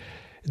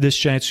 this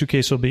giant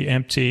suitcase will be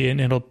empty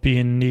and it'll be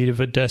in need of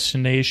a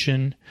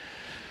destination.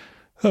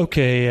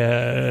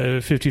 Okay,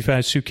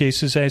 55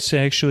 suitcases. That's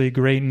actually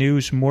great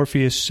news.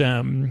 Morpheus,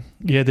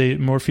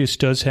 Morpheus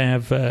does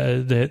have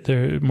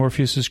that.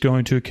 Morpheus is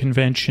going to a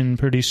convention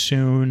pretty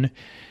soon,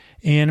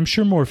 and I'm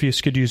sure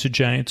Morpheus could use a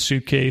giant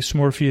suitcase.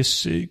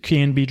 Morpheus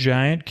can be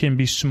giant, can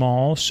be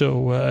small,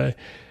 so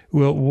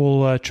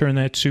we'll turn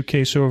that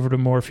suitcase over to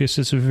Morpheus.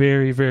 It's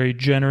very, very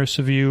generous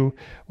of you.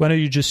 Why don't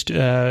you just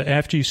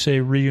after you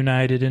say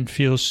reunited and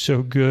feels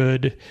so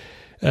good,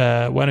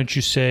 why don't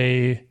you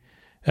say?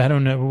 I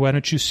don't know. Why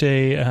don't you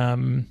say,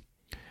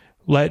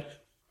 let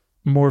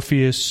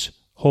Morpheus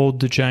hold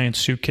the giant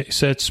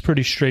suitcase? That's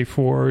pretty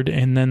straightforward.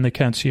 And then the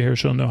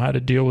concierge will know how to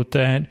deal with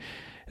that.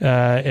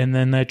 And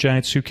then that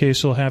giant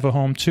suitcase will have a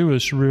home too.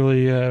 It's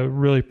really,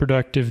 really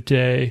productive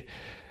day.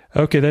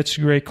 Okay, that's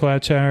great,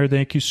 Cloud Tower.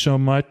 Thank you so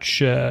much.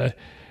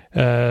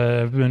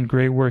 Been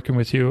great working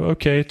with you.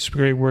 Okay, it's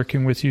great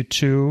working with you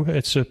too.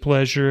 It's a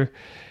pleasure.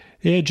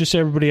 Yeah, just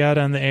everybody out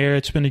on the air.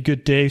 It's been a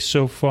good day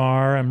so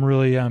far. I'm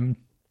really,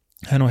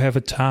 I don't have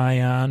a tie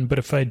on, but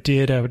if I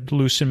did, I would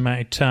loosen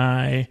my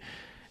tie.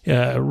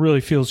 It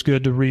really feels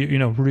good to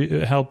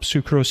help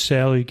Sucrose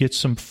Sally get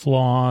some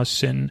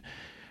floss and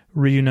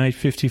reunite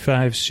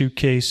 55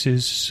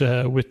 suitcases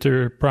with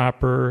their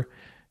proper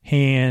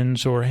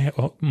hands or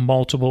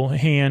multiple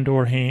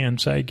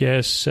hands, I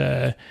guess.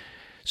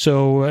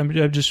 So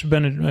I just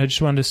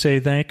wanted to say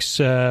thanks,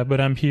 but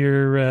I'm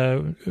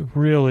here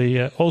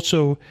really.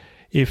 Also,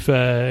 if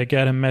I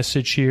got a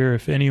message here,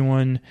 if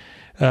anyone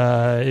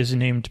is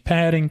named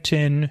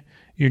Paddington,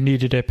 you're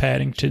needed at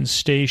Paddington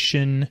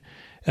Station.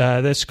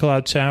 That's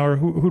Cloud Tower.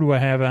 Who do I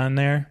have on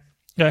there?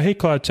 Hey,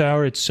 Cloud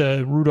Tower, it's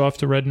Rudolph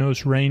the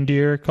Red-Nosed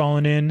Reindeer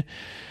calling in.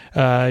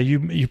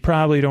 You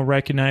probably don't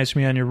recognize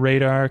me on your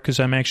radar because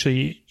I'm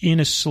actually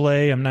in a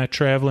sleigh. I'm not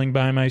traveling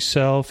by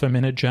myself. I'm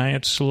in a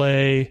giant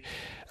sleigh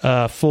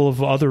full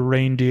of other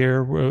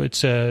reindeer.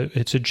 It's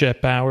a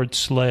jet-powered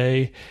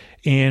sleigh,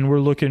 and we're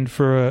looking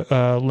for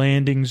a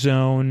landing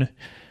zone.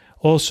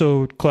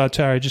 Also, Cloud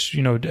Tower,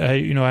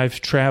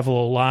 I've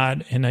traveled a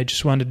lot, and I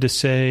just wanted to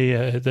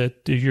say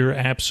that you're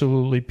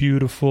absolutely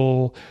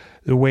beautiful.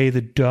 The way the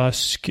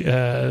dusk,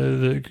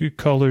 the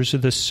colors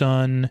of the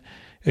sun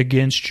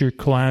against your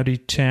cloudy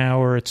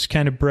tower, it's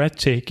kind of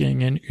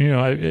breathtaking. And,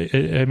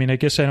 I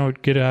guess I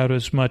don't get out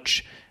as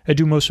much. I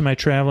do most of my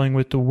traveling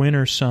with the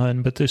winter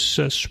sun, but this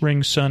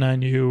spring sun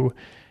on you,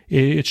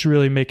 it's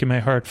really making my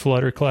heart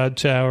flutter. Cloud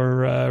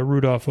Tower,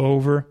 Rudolph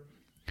over.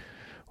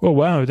 Oh,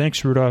 wow.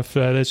 Thanks, Rudolph.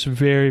 That's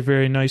very,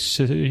 very nice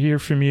to hear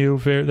from you.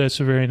 That's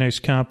a very nice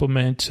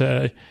compliment.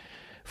 I've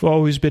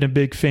always been a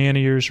big fan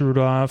of yours,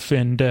 Rudolph,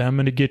 and I'm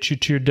going to get you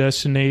to your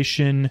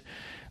destination.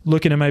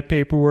 Looking at my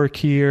paperwork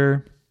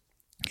here,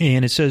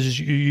 and it says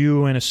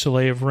you and a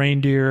sleigh of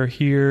reindeer are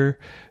here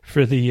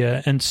for the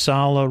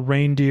Ensala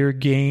Reindeer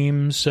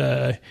Games,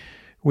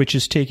 which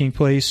is taking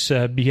place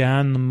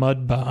beyond the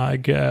Mud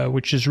Bog,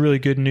 which is really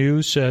good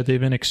news. They've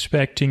been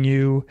expecting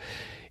you.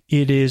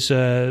 It is,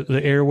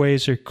 the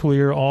airways are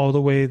clear all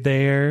the way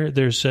there.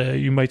 There's,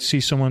 you might see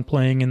someone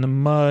playing in the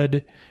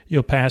mud.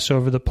 You'll pass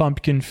over the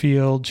pumpkin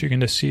fields. You're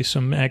going to see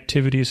some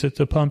activities at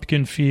the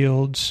pumpkin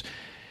fields.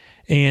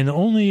 And the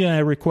only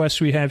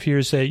request we have here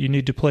is that you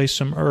need to play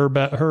some Herb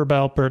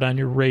Alpert on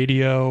your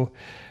radio,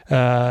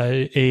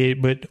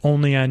 but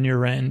only on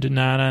your end,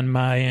 not on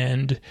my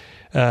end.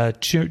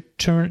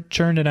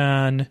 Turn it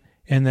on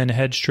and then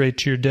head straight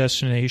to your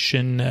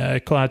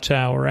destination. Cloud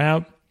Tower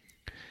out.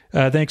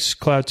 Thanks,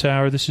 Cloud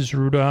Tower. This is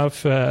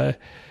Rudolph.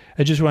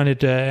 I just wanted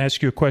to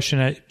ask you a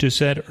question. Does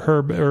that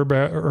Herb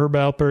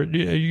Alpert,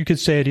 you could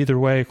say it either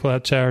way.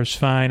 Cloud Tower is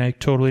fine. I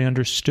totally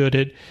understood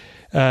it.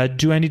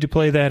 Do I need to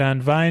play that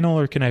on vinyl,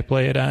 or can I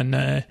play it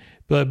on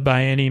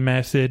by any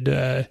method?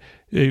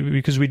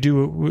 Because we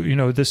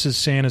do, this is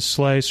Santa's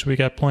sleigh, so we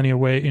got plenty of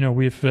way.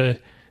 We've a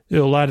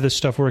lot of this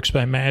stuff works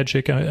by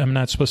magic. I'm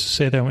not supposed to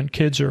say that when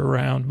kids are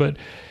around, but.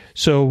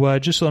 So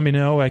just let me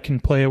know. I can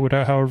play it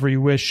however you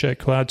wish.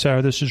 Cloud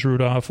Tower, this is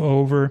Rudolph,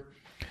 over.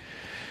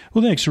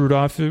 Well, thanks,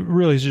 Rudolph. It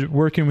really,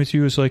 working with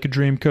you is like a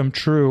dream come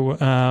true.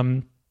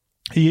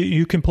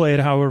 You can play it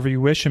however you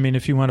wish. I mean,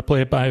 if you want to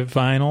play it by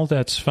vinyl,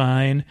 that's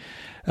fine.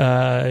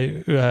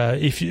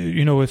 If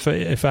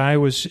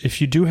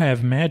you do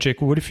have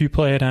magic, what if you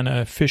play it on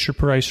a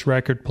Fisher-Price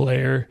record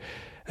player?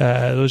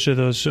 Those are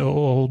those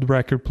old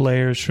record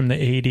players from the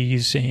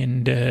 80s,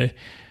 and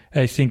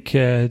I think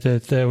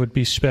that would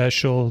be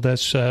special.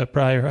 That's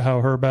probably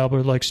how Herb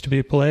Alpert likes to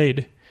be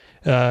played.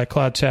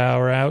 Cloud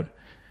Tower out.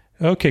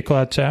 Okay,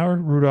 Cloud Tower,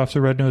 Rudolph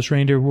the Red-Nosed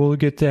Reindeer, we'll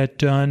get that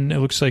done. It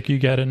looks like you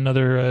got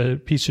another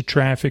piece of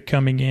traffic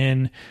coming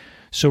in,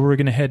 so we're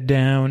going to head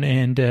down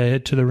and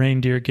head to the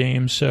reindeer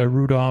games.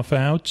 Rudolph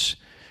out.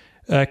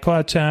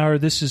 Cloud Tower,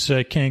 this is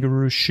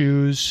Kangaroo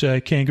Shoes.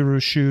 Kangaroo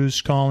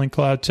Shoes calling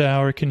Cloud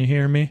Tower. Can you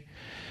hear me?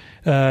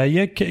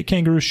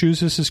 Kangaroo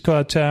Shoes, this is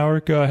Cloud Tower.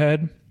 Go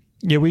ahead.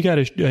 Yeah, we got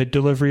a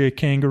delivery of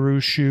Kangaroo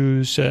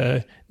Shoes,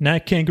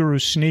 not Kangaroo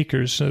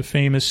sneakers,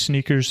 famous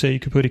sneakers that you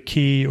could put a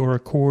key or a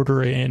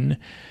quarter in.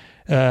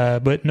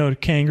 But no,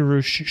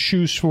 Kangaroo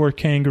shoes for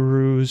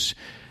kangaroos.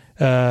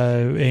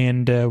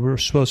 And we're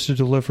supposed to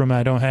deliver them.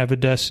 I don't have a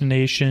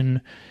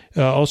destination.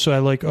 Also,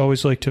 I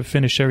always like to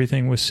finish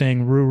everything with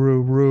saying "roo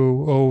roo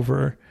roo"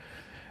 over.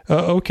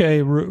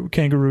 Okay,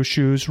 Kangaroo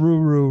Shoes, roo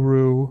roo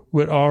roo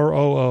with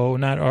ROO,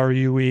 not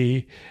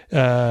RUE,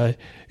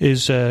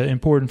 is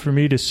important for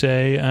me to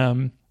say.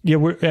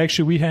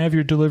 We have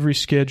your delivery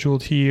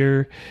scheduled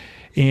here.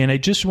 And I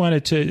just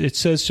wanted to, it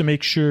says to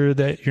make sure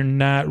that you're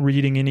not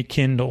reading any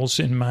Kindles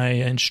in my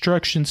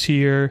instructions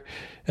here.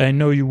 I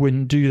know you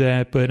wouldn't do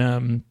that, but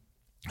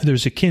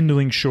there's a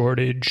Kindling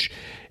shortage,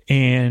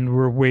 and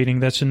we're waiting.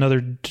 That's another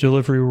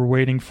delivery we're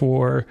waiting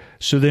for.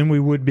 So then we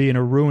would be in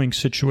a ruining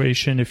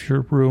situation if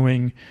you're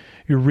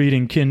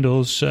reading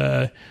Kindles,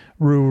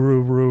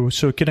 roo.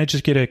 So can I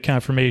just get a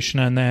confirmation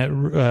on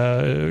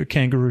that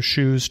Kangaroo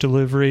Shoes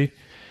delivery?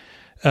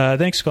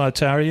 Thanks, Cloud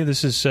Tower. Yeah,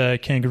 this is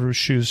Kangaroo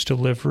Shoes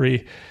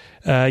delivery.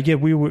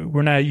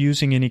 We're not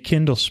using any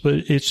Kindles, but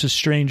it's the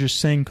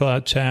strangest thing,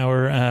 Cloud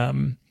Tower.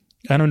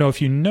 I don't know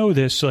if you know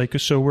this,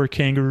 so we're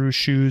Kangaroo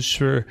Shoes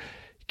for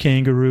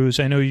kangaroos.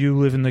 I know you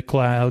live in the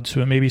clouds,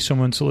 but maybe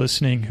someone's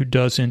listening who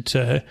doesn't.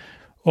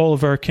 All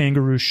of our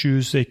Kangaroo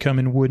Shoes, they come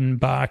in wooden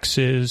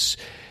boxes,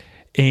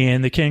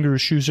 and the Kangaroo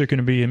Shoes are going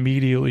to be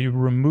immediately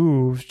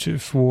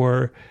removed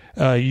for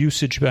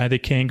usage by the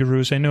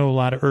kangaroos. I know a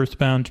lot of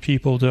earthbound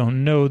people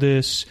don't know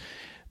this,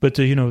 but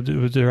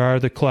there are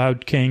the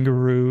cloud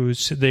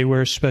kangaroos. They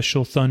wear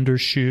special thunder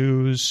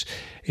shoes,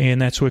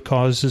 and that's what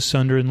causes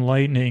thunder and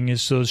lightning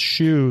is those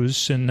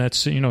shoes, and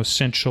that's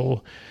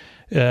essential.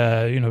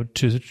 To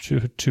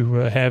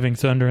having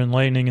thunder and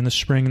lightning in the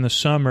spring and the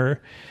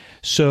summer.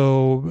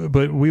 So,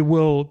 but we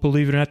will,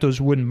 believe it or not, those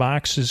wooden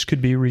boxes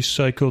could be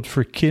recycled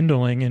for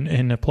kindling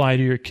and apply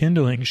to your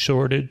kindling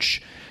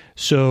shortage.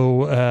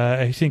 So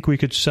I think we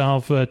could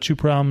solve two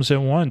problems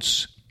at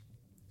once.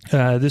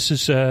 This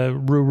is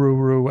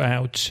roo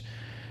out.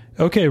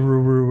 Okay,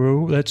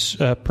 roo. That's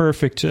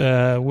perfect.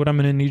 What I'm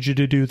going to need you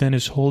to do then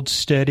is hold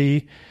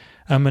steady.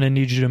 I'm going to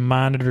need you to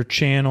monitor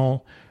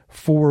channel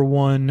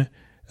 41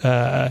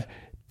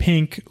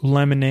 Pink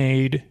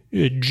Lemonade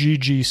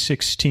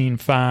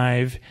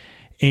GG165,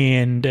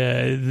 and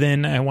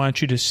then I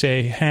want you to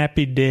say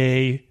happy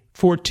day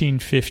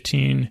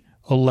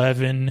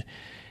 14/15/11,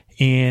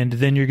 and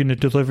then you're going to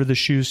deliver the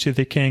shoes to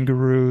the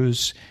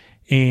kangaroos,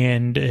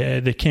 and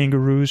the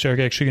kangaroos are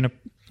actually going to,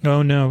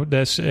 oh no,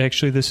 this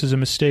is a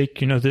mistake.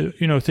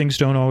 Things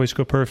don't always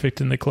go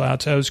perfect in the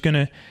clouds. I was going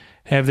to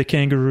have the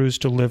kangaroos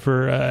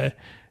deliver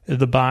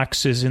the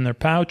boxes in their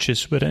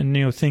pouches, but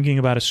thinking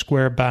about a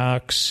square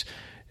box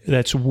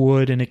that's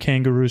wood in a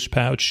kangaroo's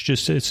pouch,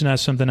 it's not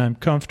something I'm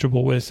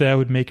comfortable with. That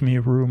would make me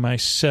rue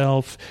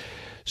myself.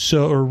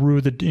 So, or rue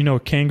a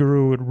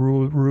kangaroo would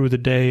rue the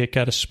day it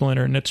got a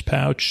splinter in its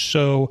pouch.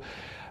 So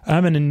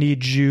I'm going to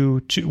need you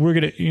to, I'm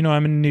going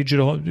to need you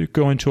to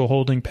go into a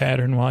holding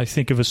pattern while I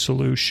think of a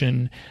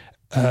solution.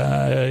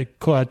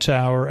 Cloud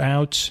Tower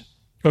out.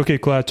 Okay,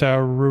 Cloud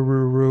Tower,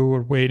 roo,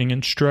 we're waiting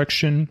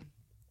instruction.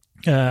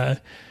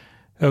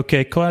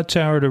 Okay, Cloud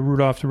Tower to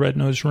Rudolph the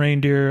Red-Nosed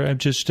Reindeer. I'm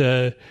just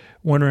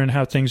wondering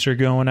how things are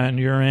going on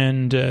your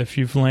end, if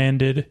you've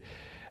landed.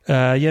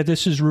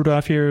 This is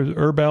Rudolph here.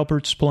 Herb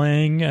Albert's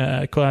playing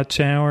Cloud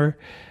Tower.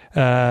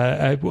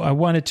 I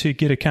wanted to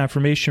get a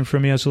confirmation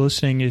from you as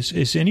listening.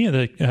 Is any of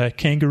the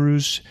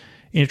kangaroos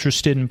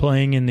interested in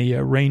playing in the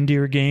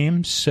reindeer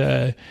games?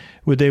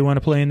 Would they want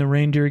to play in the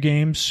reindeer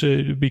games?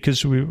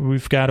 Because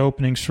we've got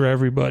openings for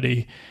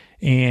everybody.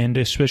 And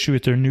especially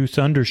with their new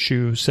Thunder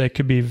shoes, that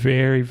could be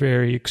very,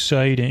 very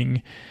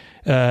exciting.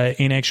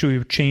 And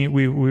actually,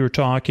 we were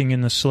talking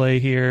in the sleigh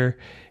here,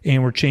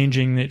 and we're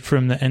changing it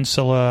from the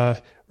Ensala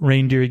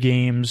reindeer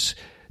games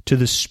to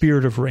the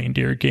Spirit of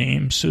Reindeer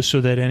games,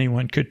 so that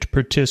anyone could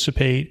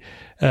participate.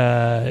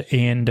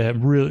 And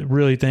really,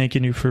 really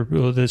thanking you for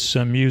this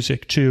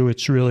music too.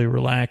 It's really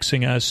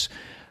relaxing us.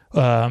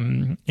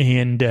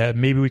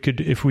 Maybe we could,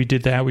 if we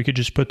did that, we could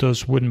just put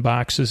those wooden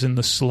boxes in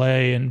the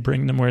sleigh and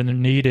bring them where they're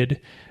needed.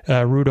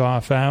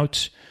 Rudolph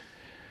out.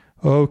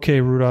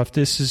 Okay, Rudolph,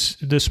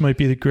 this might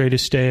be the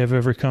greatest day I've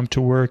ever come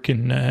to work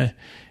in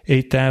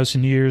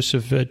 8,000 years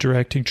of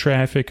directing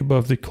traffic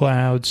above the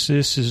clouds.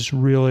 This is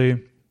really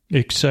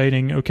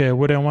exciting. Okay,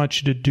 what I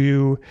want you to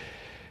do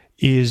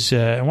is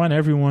I want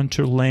everyone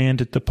to land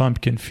at the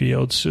pumpkin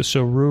fields.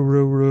 So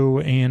Roo,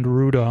 and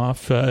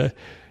Rudolph,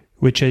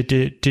 which I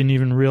didn't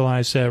even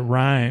realize that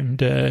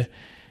rhymed.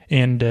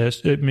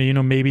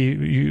 Maybe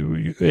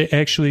you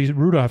actually,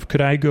 Rudolph,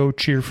 could I go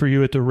cheer for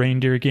you at the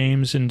reindeer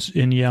games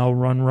and yell,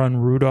 run,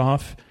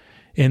 Rudolph?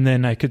 And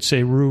then I could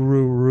say,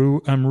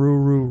 roo, I'm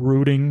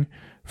rooting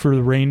for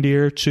the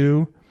reindeer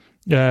too.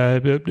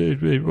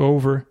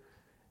 Over.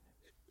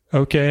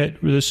 Okay,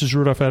 this is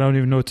Rudolph. I don't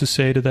even know what to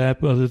say to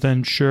that other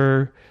than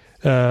sure,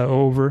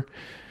 over.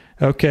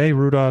 Okay,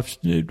 Rudolph,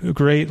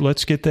 great.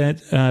 Let's get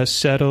that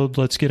settled.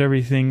 Let's get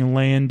everything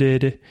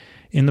landed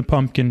in the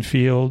pumpkin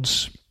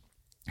fields.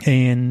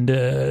 And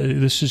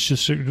this is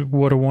just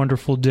what a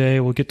wonderful day.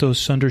 We'll get those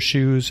Sunder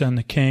shoes on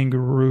the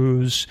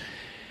kangaroos,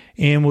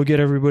 and we'll get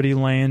everybody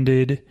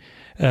landed.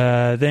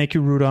 Thank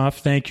you, Rudolph.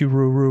 Thank you,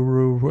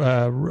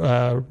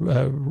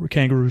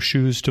 Kangaroo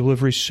Shoes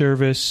Delivery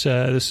Service.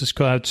 This is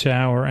Cloud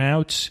Tower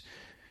out.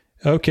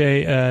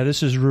 Okay,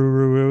 this is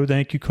Roo.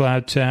 Thank you,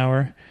 Cloud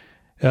Tower.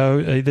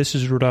 This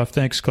is Rudolph.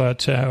 Thanks, Cloud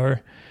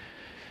Tower.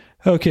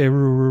 Okay,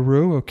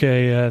 Roo.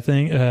 Okay,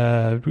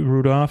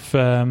 Rudolph.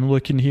 I'm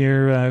looking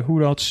here.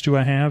 Who else do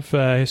I have?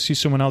 I see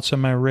someone else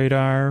on my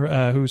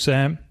radar. Who's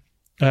that?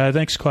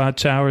 Thanks, Cloud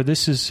Tower.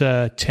 This is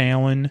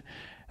Talon.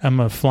 I'm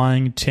a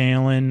flying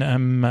Talon.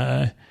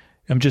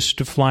 I'm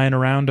just flying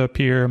around up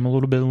here. I'm a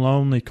little bit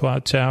lonely,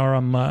 Cloud Tower.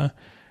 I'm a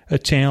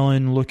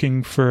Talon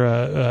looking for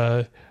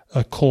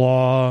a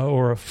claw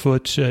or a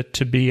foot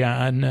to be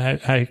on.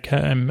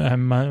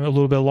 I'm a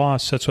little bit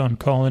lost. That's why I'm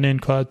calling in,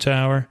 Cloud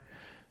Tower.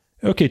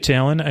 Okay,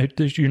 Talon,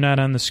 you're not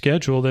on the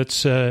schedule.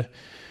 That's wow.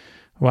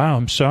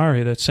 I'm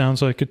sorry. That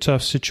sounds like a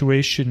tough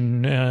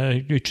situation.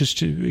 You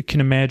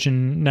can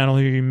imagine. Not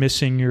only are you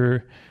missing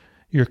your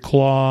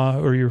claw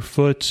or your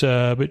foot,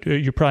 but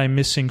you're probably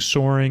missing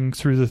soaring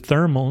through the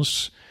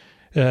thermals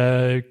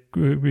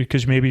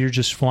because maybe you're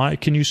just flying.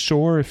 Can you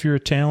soar if you're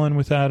a Talon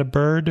without a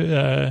bird?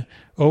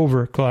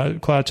 Over,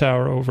 Cloud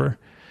Tower, over.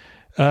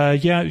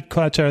 Yeah,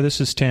 Cloud Tower,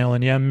 this is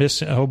Talon. Yeah, I'm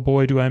missing. Oh,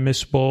 boy, do I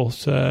miss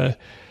both.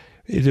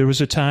 There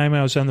was a time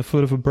I was on the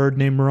foot of a bird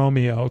named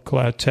Romeo,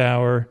 Cloud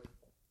Tower,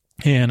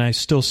 and I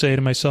still say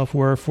to myself,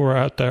 wherefore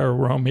art thou,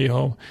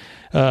 Romeo?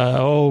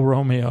 Oh,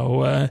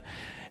 Romeo.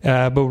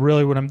 But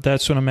really,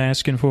 that's what I'm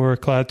asking for,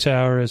 Cloud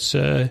Tower. Is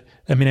I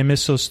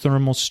miss those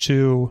thermals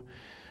too.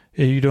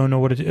 You don't know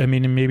what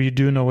maybe you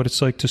do know what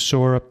it's like to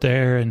soar up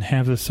there and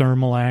have the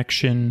thermal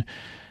action.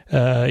 So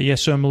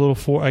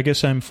I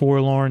guess I'm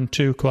forlorn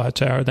too, Cloud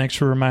Tower. Thanks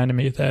for reminding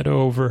me of that.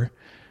 Over.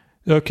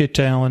 Okay,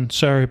 Talon.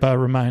 Sorry about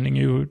reminding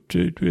you.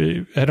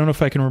 I don't know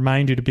if I can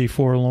remind you to be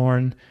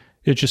forlorn.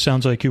 It just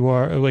sounds like you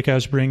are, like I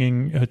was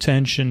bringing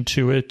attention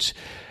to it.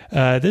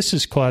 This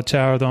is Cloud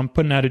Tower, though. I'm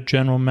putting out a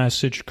general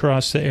message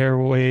across the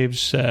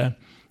airwaves.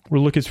 We're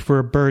looking for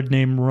a bird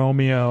named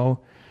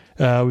Romeo.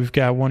 We've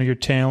got one of your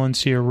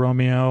Talons here,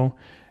 Romeo.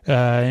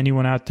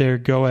 Anyone out there,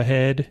 go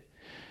ahead.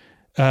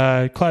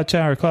 Cloud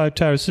Tower,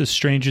 this is the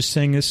strangest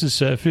thing. This is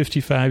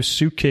 55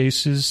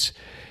 suitcases.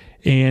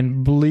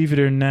 And believe it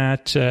or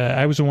not,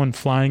 I was the one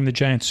flying the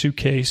giant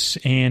suitcase,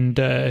 and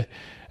that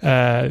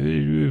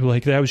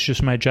was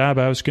just my job.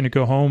 I was going to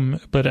go home,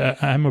 but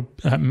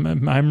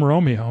I'm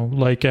Romeo.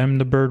 Like, I'm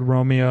the bird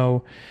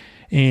Romeo,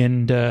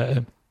 and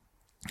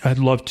I'd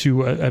love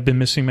to. I've been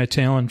missing my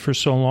Talon for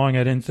so long.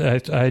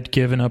 I'd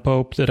given up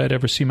hope that I'd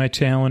ever see my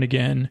Talon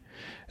again.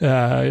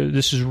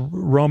 This is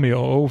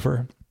Romeo,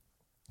 over.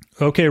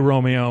 Okay,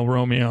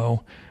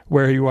 Romeo.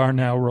 Where you are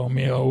now,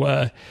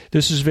 Romeo.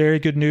 This is very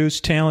good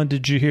news. Talon,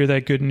 did you hear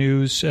that good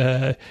news?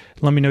 Let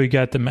me know you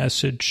got the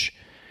message.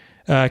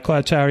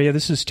 Cloud Tower, yeah,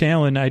 this is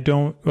Talon. I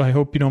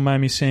hope you don't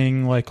mind me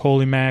saying, like,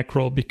 holy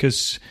mackerel,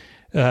 because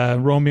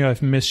Romeo,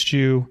 I've missed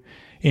you,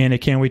 and I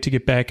can't wait to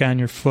get back on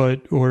your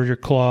foot or your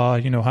claw,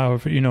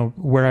 however,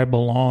 where I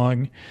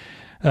belong.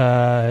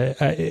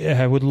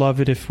 I would love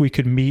it if we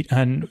could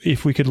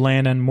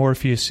land on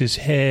Morpheus's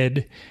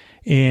head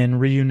and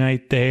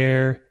reunite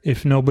there,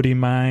 if nobody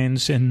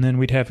minds, and then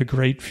we'd have a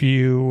great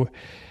view,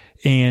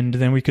 and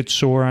then we could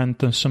soar on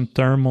some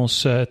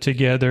thermals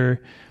together.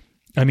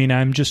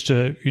 I'm just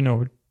a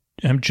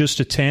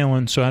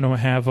Talon, so I don't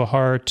have a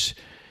heart.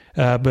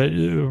 But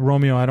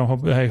Romeo, I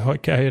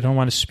don't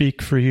want to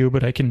speak for you,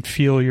 but I can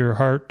feel your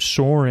heart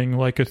soaring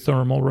like a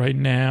thermal right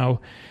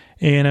now,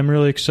 and I'm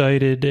really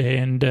excited.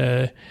 And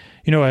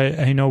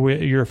I know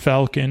you're a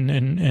falcon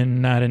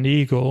and not an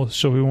eagle,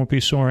 so we won't be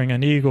soaring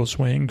on eagle's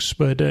wings,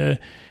 but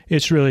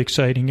it's really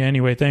exciting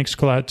anyway. Thanks,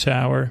 Cloud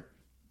Tower.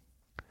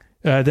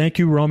 Thank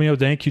you, Romeo.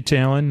 Thank you,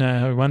 Talon.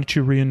 Why don't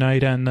you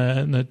reunite on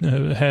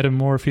the head of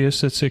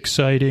Morpheus? That's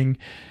exciting.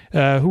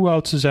 Who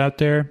else is out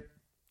there?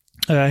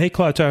 Hey,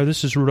 Cloud Tower,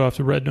 this is Rudolph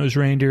the Red-Nosed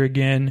Reindeer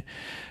again.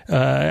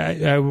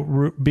 I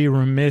would be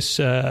remiss.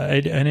 I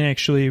didn't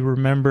actually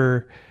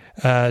remember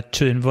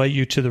to invite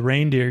you to the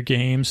reindeer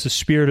games, the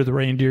Spirit of the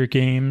Reindeer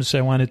Games. I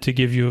wanted to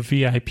give you a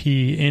VIP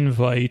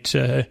invite.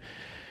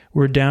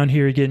 We're down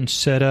here getting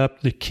set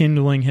up. The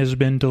kindling has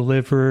been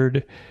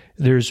delivered.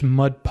 There's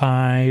mud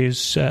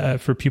pies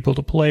for people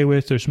to play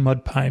with. There's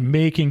mud pie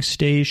making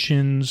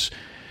stations.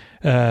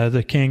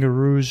 The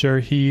kangaroos are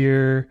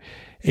here.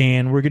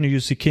 And we're going to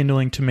use the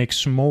kindling to make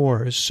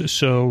s'mores.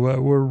 So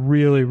we're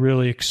really,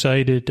 really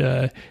excited.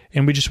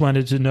 And we just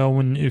wanted to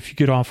know if you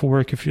get off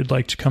work, if you'd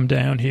like to come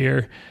down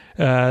here.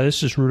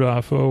 This is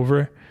Rudolph,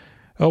 over.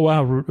 Oh,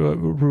 wow,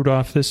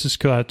 Rudolph, this is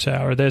Cloud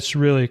Tower. That's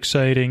really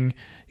exciting.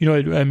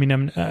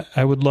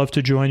 I would love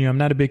to join you. I'm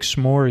not a big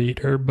s'more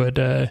eater, but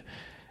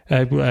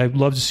I'd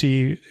love to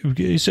see.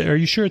 Are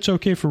you sure it's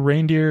okay for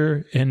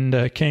reindeer and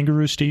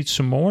kangaroos to eat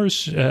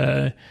s'mores?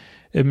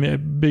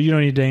 But you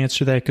don't need to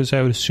answer that because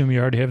I would assume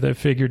you already have that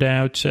figured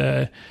out.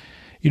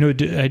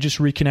 I just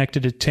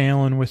reconnected a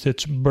Talon with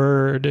its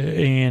bird,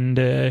 and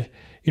I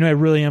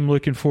really am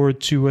looking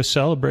forward to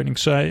celebrating.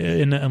 So,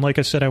 and like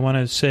I said, I want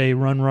to say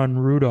run,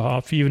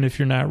 Rudolph, even if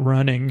you're not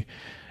running.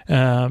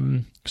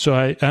 So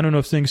I don't know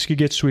if things could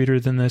get sweeter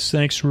than this.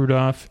 Thanks,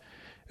 Rudolph.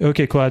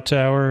 Okay, Cloud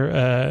Tower,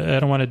 I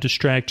don't want to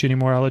distract you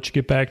anymore. I'll let you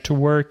get back to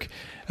work.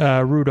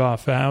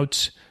 Rudolph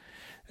out.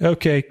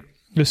 Okay,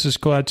 this is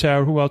Cloud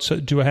Tower. Who else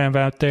do I have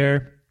out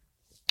there?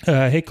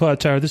 Hey, Cloud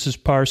Tower, this is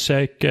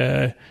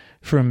Parsec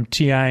from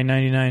TI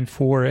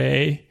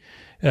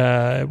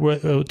 99.4A.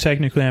 Well,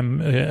 technically,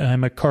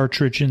 I'm a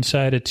cartridge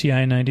inside a TI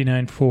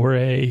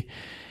 99.4A.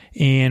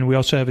 And we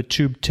also have a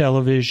tube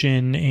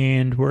television,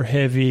 and we're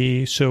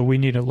heavy, so we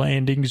need a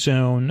landing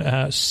zone.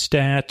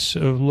 Stats,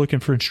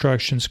 looking for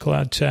instructions,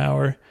 Cloud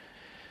Tower.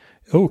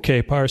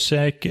 Okay,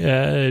 Parsec,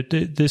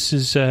 this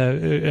is,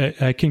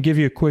 I can give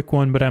you a quick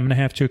one, but I'm going to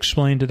have to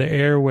explain to the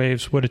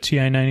airwaves what a TI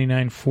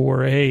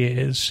 99.4A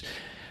is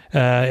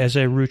as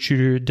I route you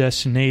to your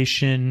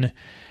destination,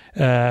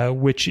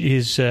 which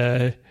is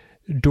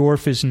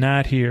Dorf is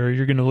not here.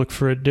 You're going to look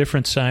for a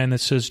different sign that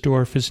says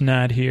Dorf is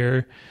not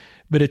here.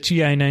 But a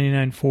TI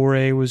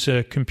 99.4A was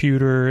a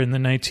computer in the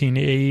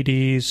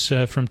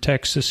 1980s from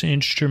Texas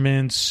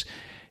Instruments,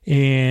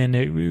 and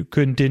it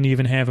didn't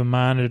even have a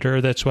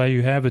monitor. That's why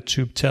you have a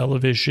tube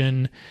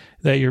television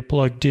that you're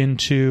plugged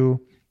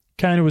into.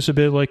 Kind of was a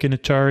bit like an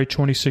Atari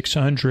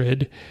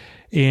 2600,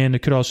 and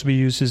it could also be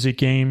used as a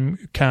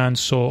game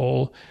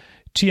console.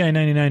 TI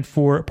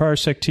 99.4,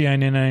 Parsec TI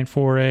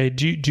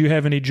 99.4A. Do you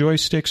have any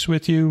joysticks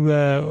with you,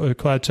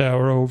 Cloud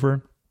Tower,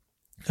 over?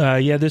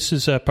 Yeah, this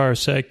is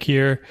Parsec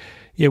here.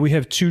 Yeah, we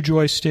have two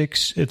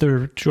joysticks.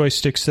 They're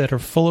joysticks that are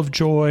full of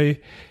joy,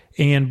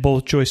 and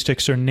both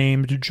joysticks are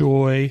named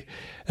Joy.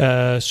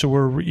 So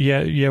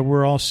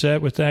we're all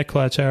set with that,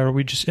 Cloud Tower.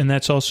 And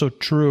that's also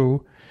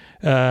true.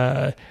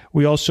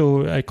 We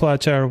also at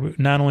Cloud Tower,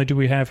 not only do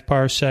we have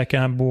Parsec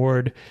on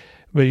board,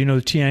 but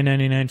the TI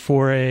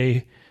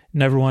 99.4A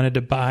never wanted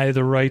to buy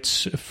the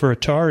rights for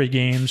Atari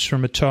games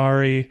from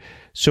Atari.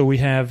 So we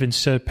have,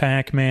 instead of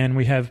Pac-Man,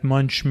 we have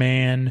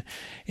Munchman,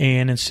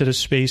 and instead of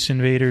Space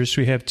Invaders,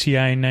 we have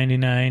TI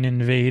 99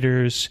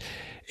 Invaders.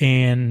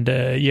 And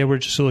we're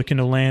just looking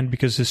to land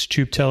because this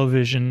tube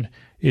television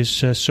is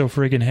so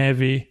friggin'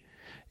 heavy.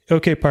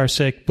 Okay,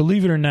 Parsec,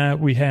 believe it or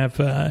not, we have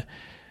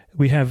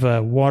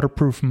a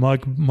waterproof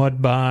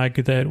mud bog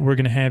that we're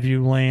going to have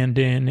you land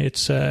in.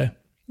 It's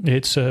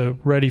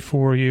ready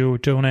for you.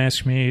 Don't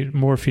ask me.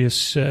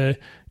 Morpheus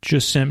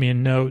just sent me a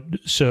note,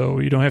 so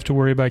you don't have to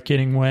worry about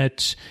getting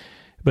wet.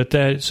 But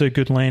that's a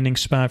good landing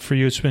spot for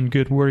you. It's been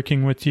good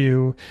working with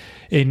you.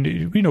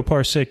 And,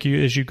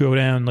 Parsec, as you go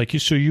down,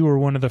 so you were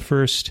one of the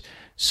first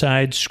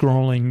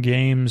side-scrolling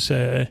games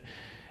that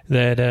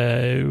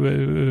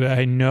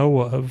I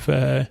know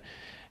of.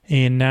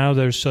 And now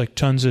there's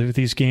tons of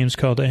these games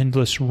called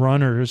Endless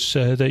Runners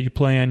that you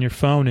play on your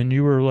phone, and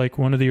you were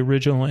one of the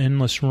original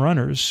Endless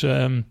Runners.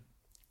 So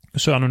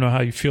I don't know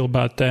how you feel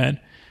about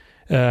that.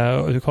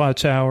 The Cloud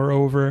Tower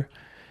over.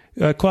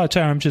 Cloud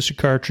Tower, I'm just a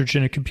cartridge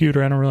in a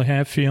computer. I don't really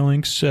have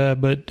feelings,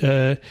 but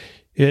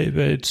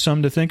it's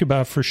something to think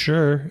about for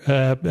sure.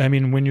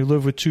 When you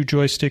live with two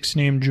joysticks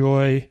named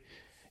Joy,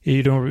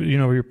 you don't,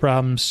 your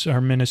problems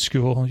are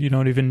minuscule. You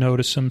don't even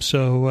notice them.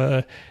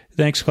 So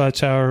thanks, Cloud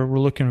Tower. We're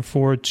looking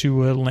forward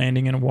to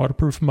landing in a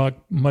waterproof mud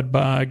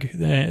bog.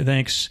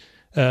 Thanks,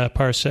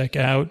 Parsec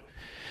out.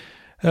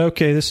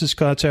 Okay, this is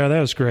Cloud Tower. That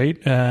was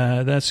great.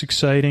 That's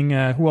exciting.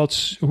 Who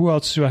else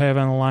do I have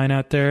on the line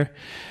out there?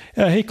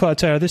 Hey, Cloud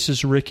Tower, this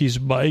is Ricky's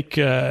bike.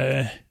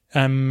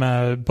 I'm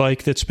a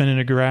bike that's been in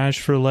a garage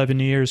for 11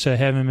 years. I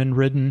haven't been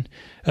ridden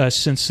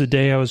since the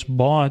day I was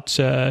bought,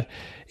 and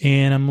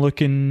I'm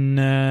looking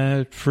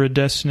for a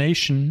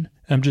destination.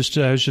 I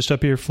was just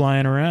up here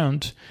flying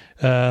around.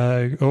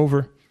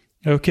 Over.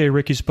 Okay,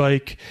 Ricky's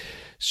bike.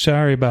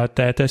 Sorry about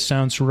that. That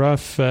sounds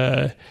rough.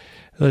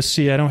 Let's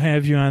see, I don't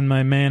have you on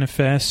my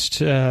manifest,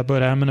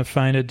 but I'm going to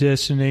find a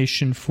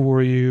destination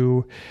for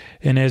you.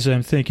 And as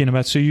I'm thinking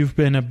about, so you've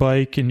been a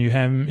bike and you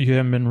haven't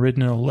been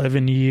ridden in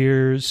 11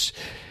 years.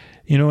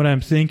 You know what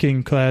I'm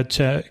thinking, Cloud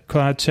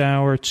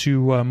Tower,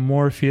 to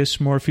Morpheus.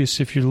 Morpheus,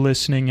 if you're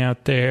listening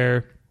out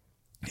there,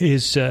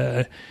 is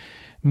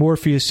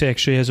Morpheus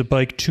actually has a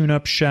bike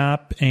tune-up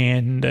shop,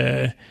 and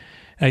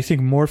I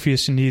think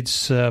Morpheus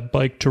needs a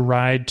bike to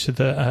ride to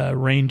the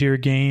reindeer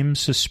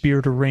games, the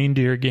Spirit of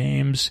Reindeer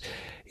games.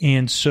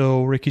 And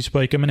so, Ricky's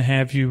bike, I'm going to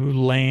have you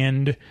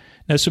land.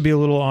 This will be a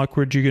little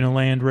awkward. You're going to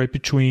land right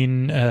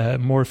between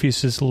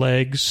Morpheus's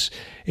legs,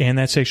 and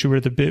that's actually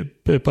where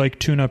the bike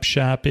tune-up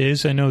shop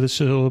is. I know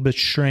this is a little bit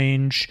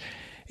strange,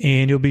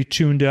 and you'll be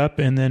tuned up,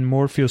 and then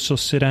Morpheus will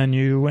sit on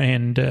you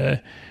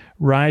and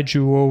ride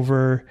you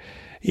over.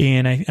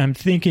 And I'm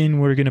thinking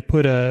we're going to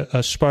put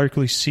a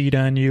sparkly seat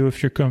on you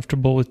if you're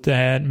comfortable with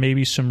that,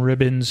 maybe some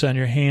ribbons on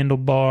your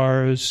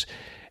handlebars,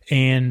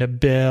 and a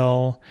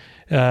bell,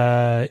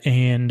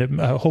 and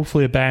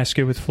hopefully a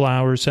basket with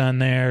flowers on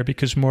there,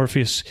 because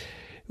Morpheus,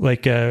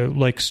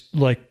 Morpheus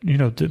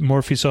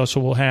also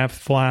will have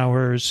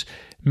flowers,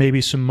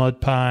 maybe some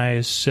mud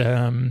pies,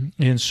 and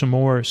some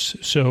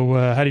s'mores. So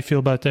how do you feel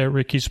about that,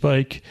 Ricky's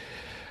Bike?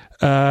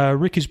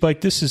 Ricky's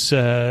Bike, this is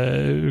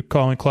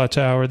calling Cloud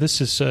Tower.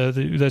 This is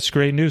that's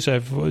great news.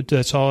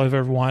 That's all I've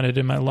ever wanted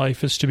in my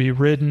life, is to be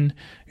ridden.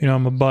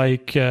 I'm a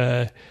bike,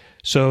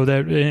 so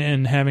that,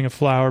 and having a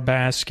flower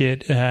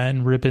basket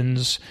and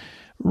ribbons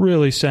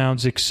really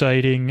sounds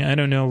exciting. I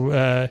don't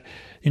know.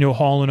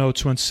 Hall &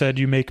 Oates once said,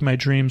 "You make my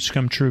dreams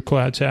come true,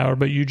 Cloud Tower,"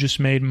 but you just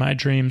made my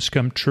dreams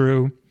come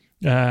true.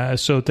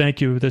 So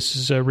thank you. This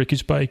is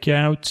Ricky's Bike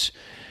out.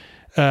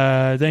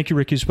 Thank you,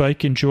 Ricky's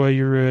Bike. Enjoy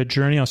your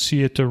journey. I'll see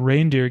you at the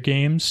reindeer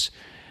games.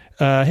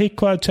 Hey,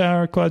 Cloud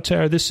Tower,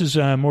 this is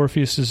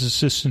Morpheus's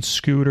assistant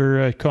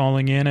Scooter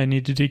calling in. I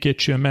needed to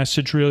get you a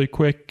message really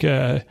quick.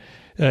 Go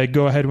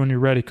ahead when you're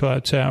ready,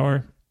 Cloud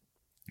Tower.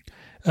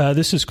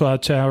 This is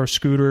Cloud Tower,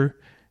 Scooter.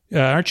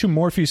 Aren't you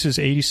Morpheus's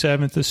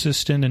 87th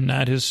assistant and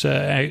not his...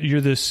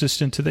 you're the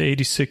assistant to the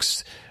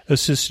 86th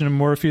assistant of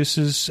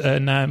Morpheus's,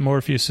 not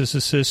Morpheus's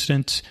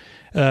assistant.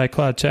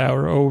 Cloud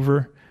Tower,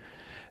 over.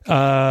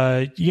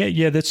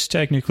 Yeah, that's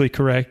technically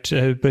correct.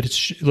 But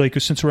it's like,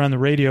 since we're on the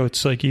radio,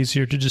 it's like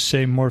easier to just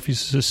say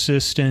Morpheus's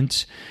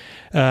assistant.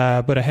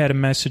 But I had a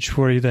message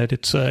for you that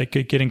it's like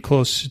getting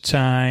close to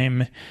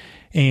time,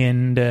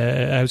 and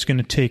I was going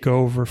to take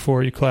over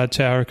for you, Cloud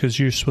Tower, because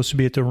you're supposed to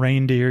be at the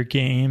reindeer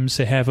games.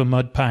 They have a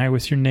mud pie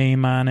with your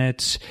name on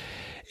it,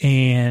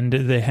 and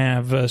they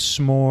have a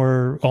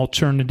s'more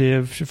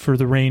alternative for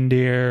the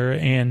reindeer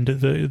and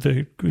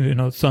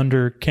the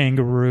thunder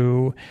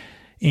kangaroo,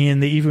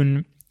 and they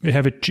even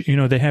have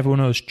they have one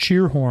of those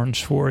cheer horns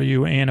for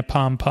you and a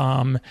pom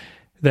pom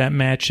that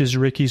matches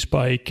Ricky's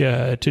Bike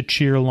to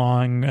cheer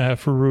along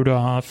for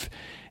Rudolph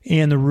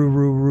and the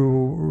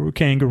Roo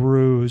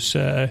kangaroos.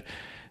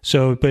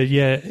 But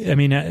yeah, I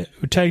mean,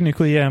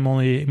 technically, I'm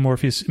only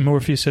Morpheus.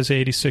 Morpheus has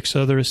 86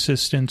 other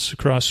assistants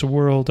across the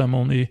world. I'm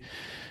only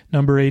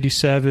number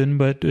 87.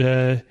 But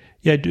yeah,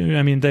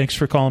 I mean, thanks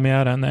for calling me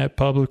out on that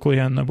publicly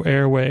on the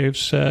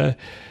airwaves.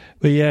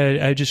 But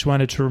yeah, I just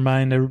wanted to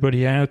remind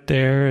everybody out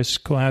there, as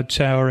Cloud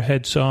Tower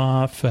heads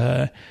off,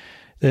 that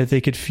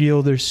they could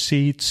feel their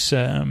seats,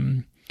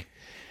 and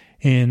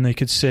they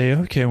could say,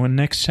 okay, when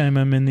next time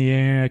I'm in the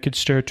air, I could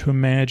start to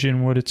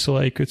imagine what it's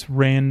like with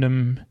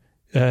random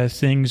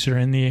things are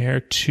in the air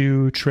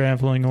too,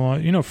 traveling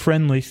along,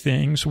 friendly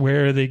things.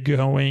 Where are they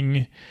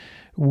going?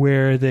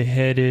 Where are they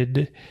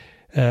headed?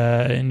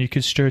 And you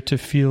could start to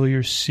feel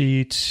your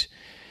seats.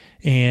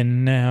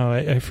 And now,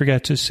 I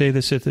forgot to say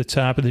this at the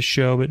top of the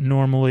show, but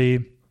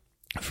normally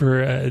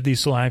for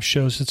these live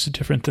shows, it's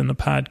different than the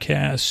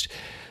podcast.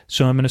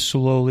 So I'm going to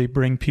slowly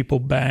bring people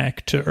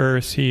back to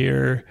earth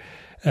here,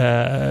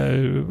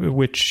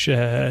 which,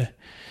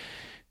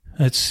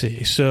 let's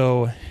see.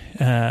 So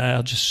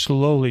I'll just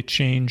slowly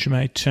change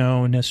my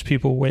tone as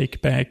people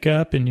wake back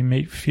up, and you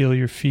may feel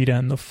your feet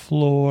on the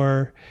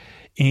floor.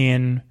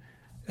 And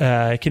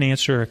I can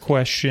answer a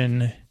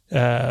question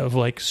of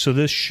like, so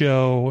this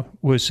show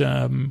was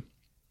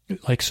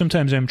like,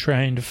 sometimes I'm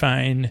trying to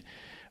find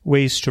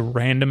ways to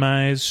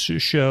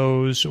randomize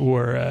shows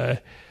or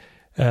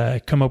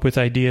come up with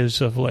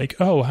ideas of like,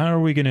 oh, how are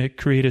we going to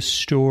create a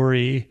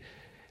story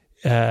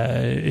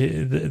that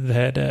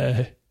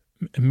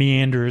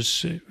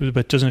meanders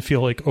but doesn't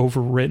feel like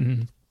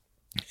overwritten.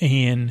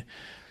 And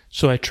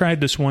so I tried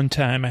this one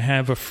time. I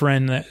have a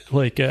friend that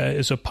like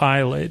is a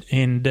pilot,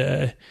 and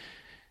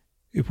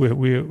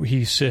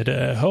he said,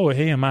 oh,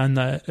 hey, I'm on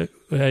the,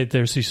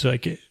 there's these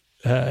like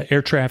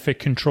air traffic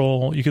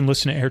control. You can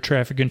listen to air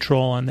traffic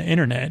control on the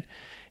internet.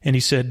 And he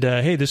said,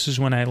 hey, this is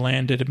when I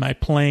landed in my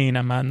plane.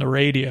 I'm on the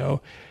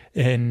radio.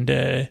 And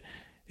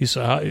he's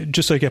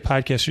just like a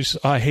podcast. He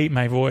said, oh, I hate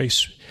my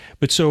voice.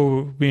 But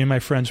so me and my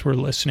friends were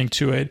listening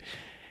to it,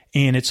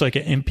 and it's like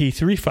an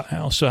MP3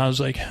 file. So I was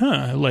like,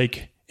 huh,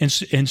 like, and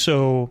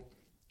so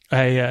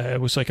I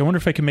was like, I wonder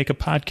if I can make a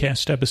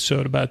podcast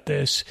episode about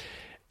this.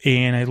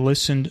 And I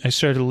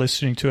started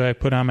listening to it. I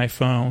put on my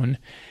phone,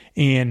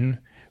 and it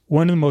was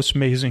one of the most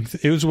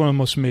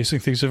amazing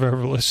things I've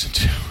ever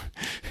listened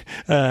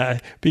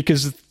to,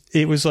 because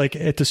it was like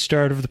at the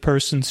start of the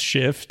person's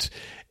shift,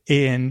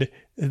 and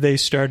they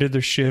started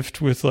their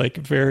shift with like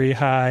very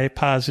high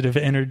positive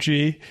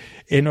energy,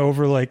 and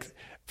over like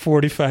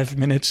 45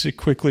 minutes, it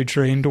quickly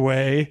drained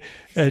away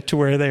to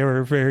where they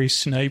were very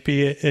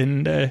snipey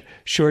and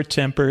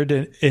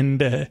short-tempered,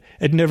 and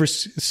I'd never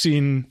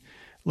seen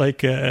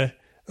like a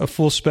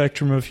full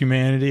spectrum of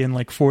humanity in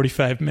like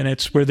 45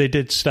 minutes, where they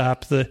did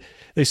stop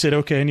they said,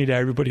 okay, I need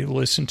everybody to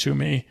listen to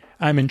me.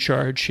 I'm in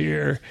charge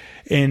here.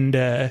 And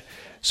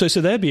so I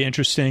said, that'd be an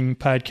interesting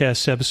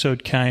podcast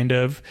episode, kind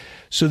of.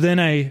 So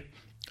then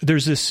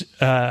there's this,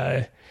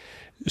 so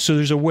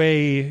there's a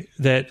way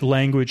that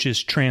language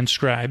is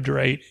transcribed,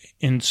 right?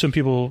 And some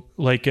people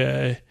like,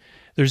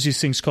 there's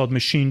these things called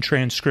machine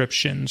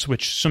transcriptions,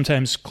 which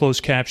sometimes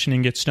closed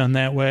captioning gets done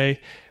that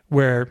way,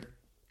 where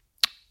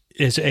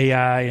as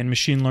AI and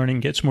machine learning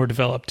gets more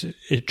developed,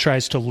 it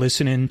tries to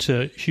listen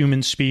into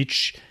human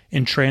speech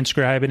and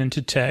transcribe it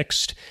into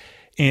text.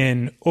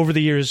 And over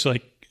the years,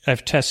 like,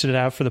 I've tested it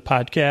out for the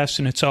podcast,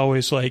 and it's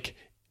always like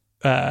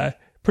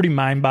pretty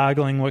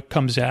mind-boggling what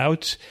comes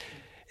out.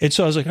 And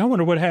so I was like, I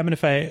wonder what happened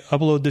if I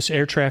upload this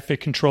air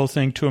traffic control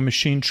thing to a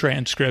machine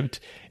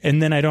transcript,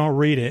 and then I don't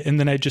read it, and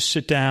then I just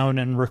sit down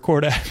and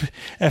record an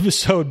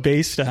episode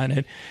based on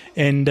it.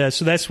 And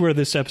so that's where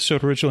this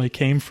episode originally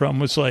came from,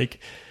 was like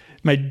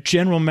my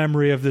general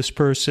memory of this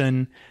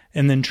person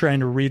and then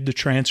trying to read the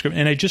transcript.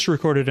 And I just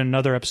recorded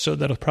another episode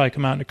that'll probably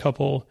come out in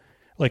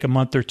a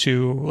month or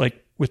two,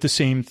 like with the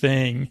same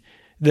thing.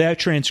 That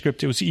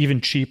transcript, it was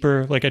even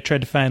cheaper. Like I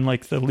tried to find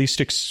like the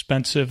least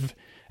expensive.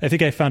 I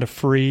think I found a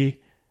free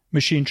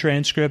machine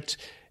transcript,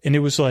 and it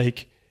was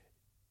like,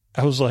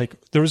 I was like,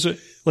 there was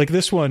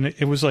this one,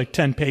 it was like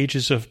 10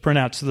 pages of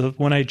printouts. The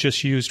one I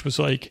just used was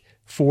like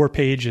 4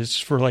 pages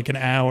for like an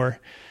hour.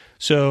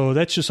 So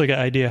that's just like an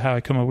idea how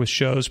I come up with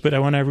shows. But I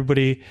want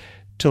everybody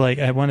to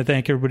I want to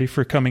thank everybody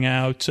for coming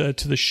out to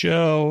the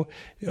show.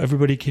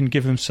 Everybody can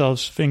give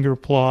themselves finger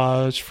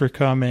applause for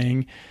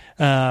coming.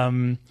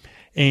 And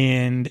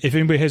if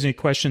anybody has any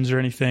questions or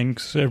anything,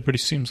 because everybody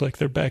seems like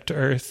they're back to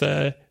earth,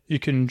 you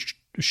can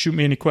shoot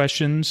me any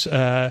questions.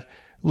 Let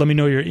me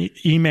know your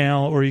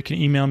email, or you can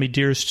email me,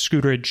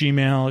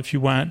 dearestscooter@gmail.com, if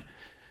you want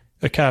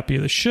a copy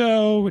of the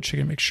show, which I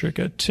can make sure it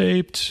got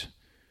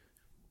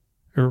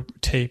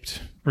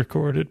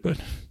recorded, but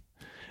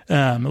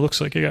it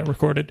looks like it got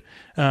recorded.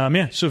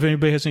 So if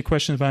anybody has any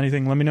questions about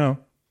anything, let me know.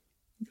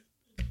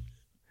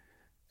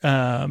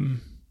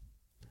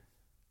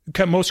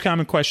 Most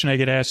common question I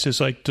get asked is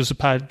like,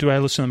 do I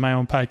listen to my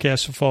own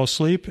podcast to fall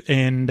asleep?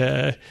 And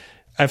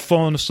I've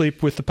fallen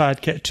asleep with the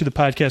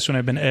podcast when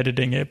I've been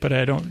editing it, but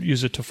I don't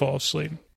use it to fall asleep.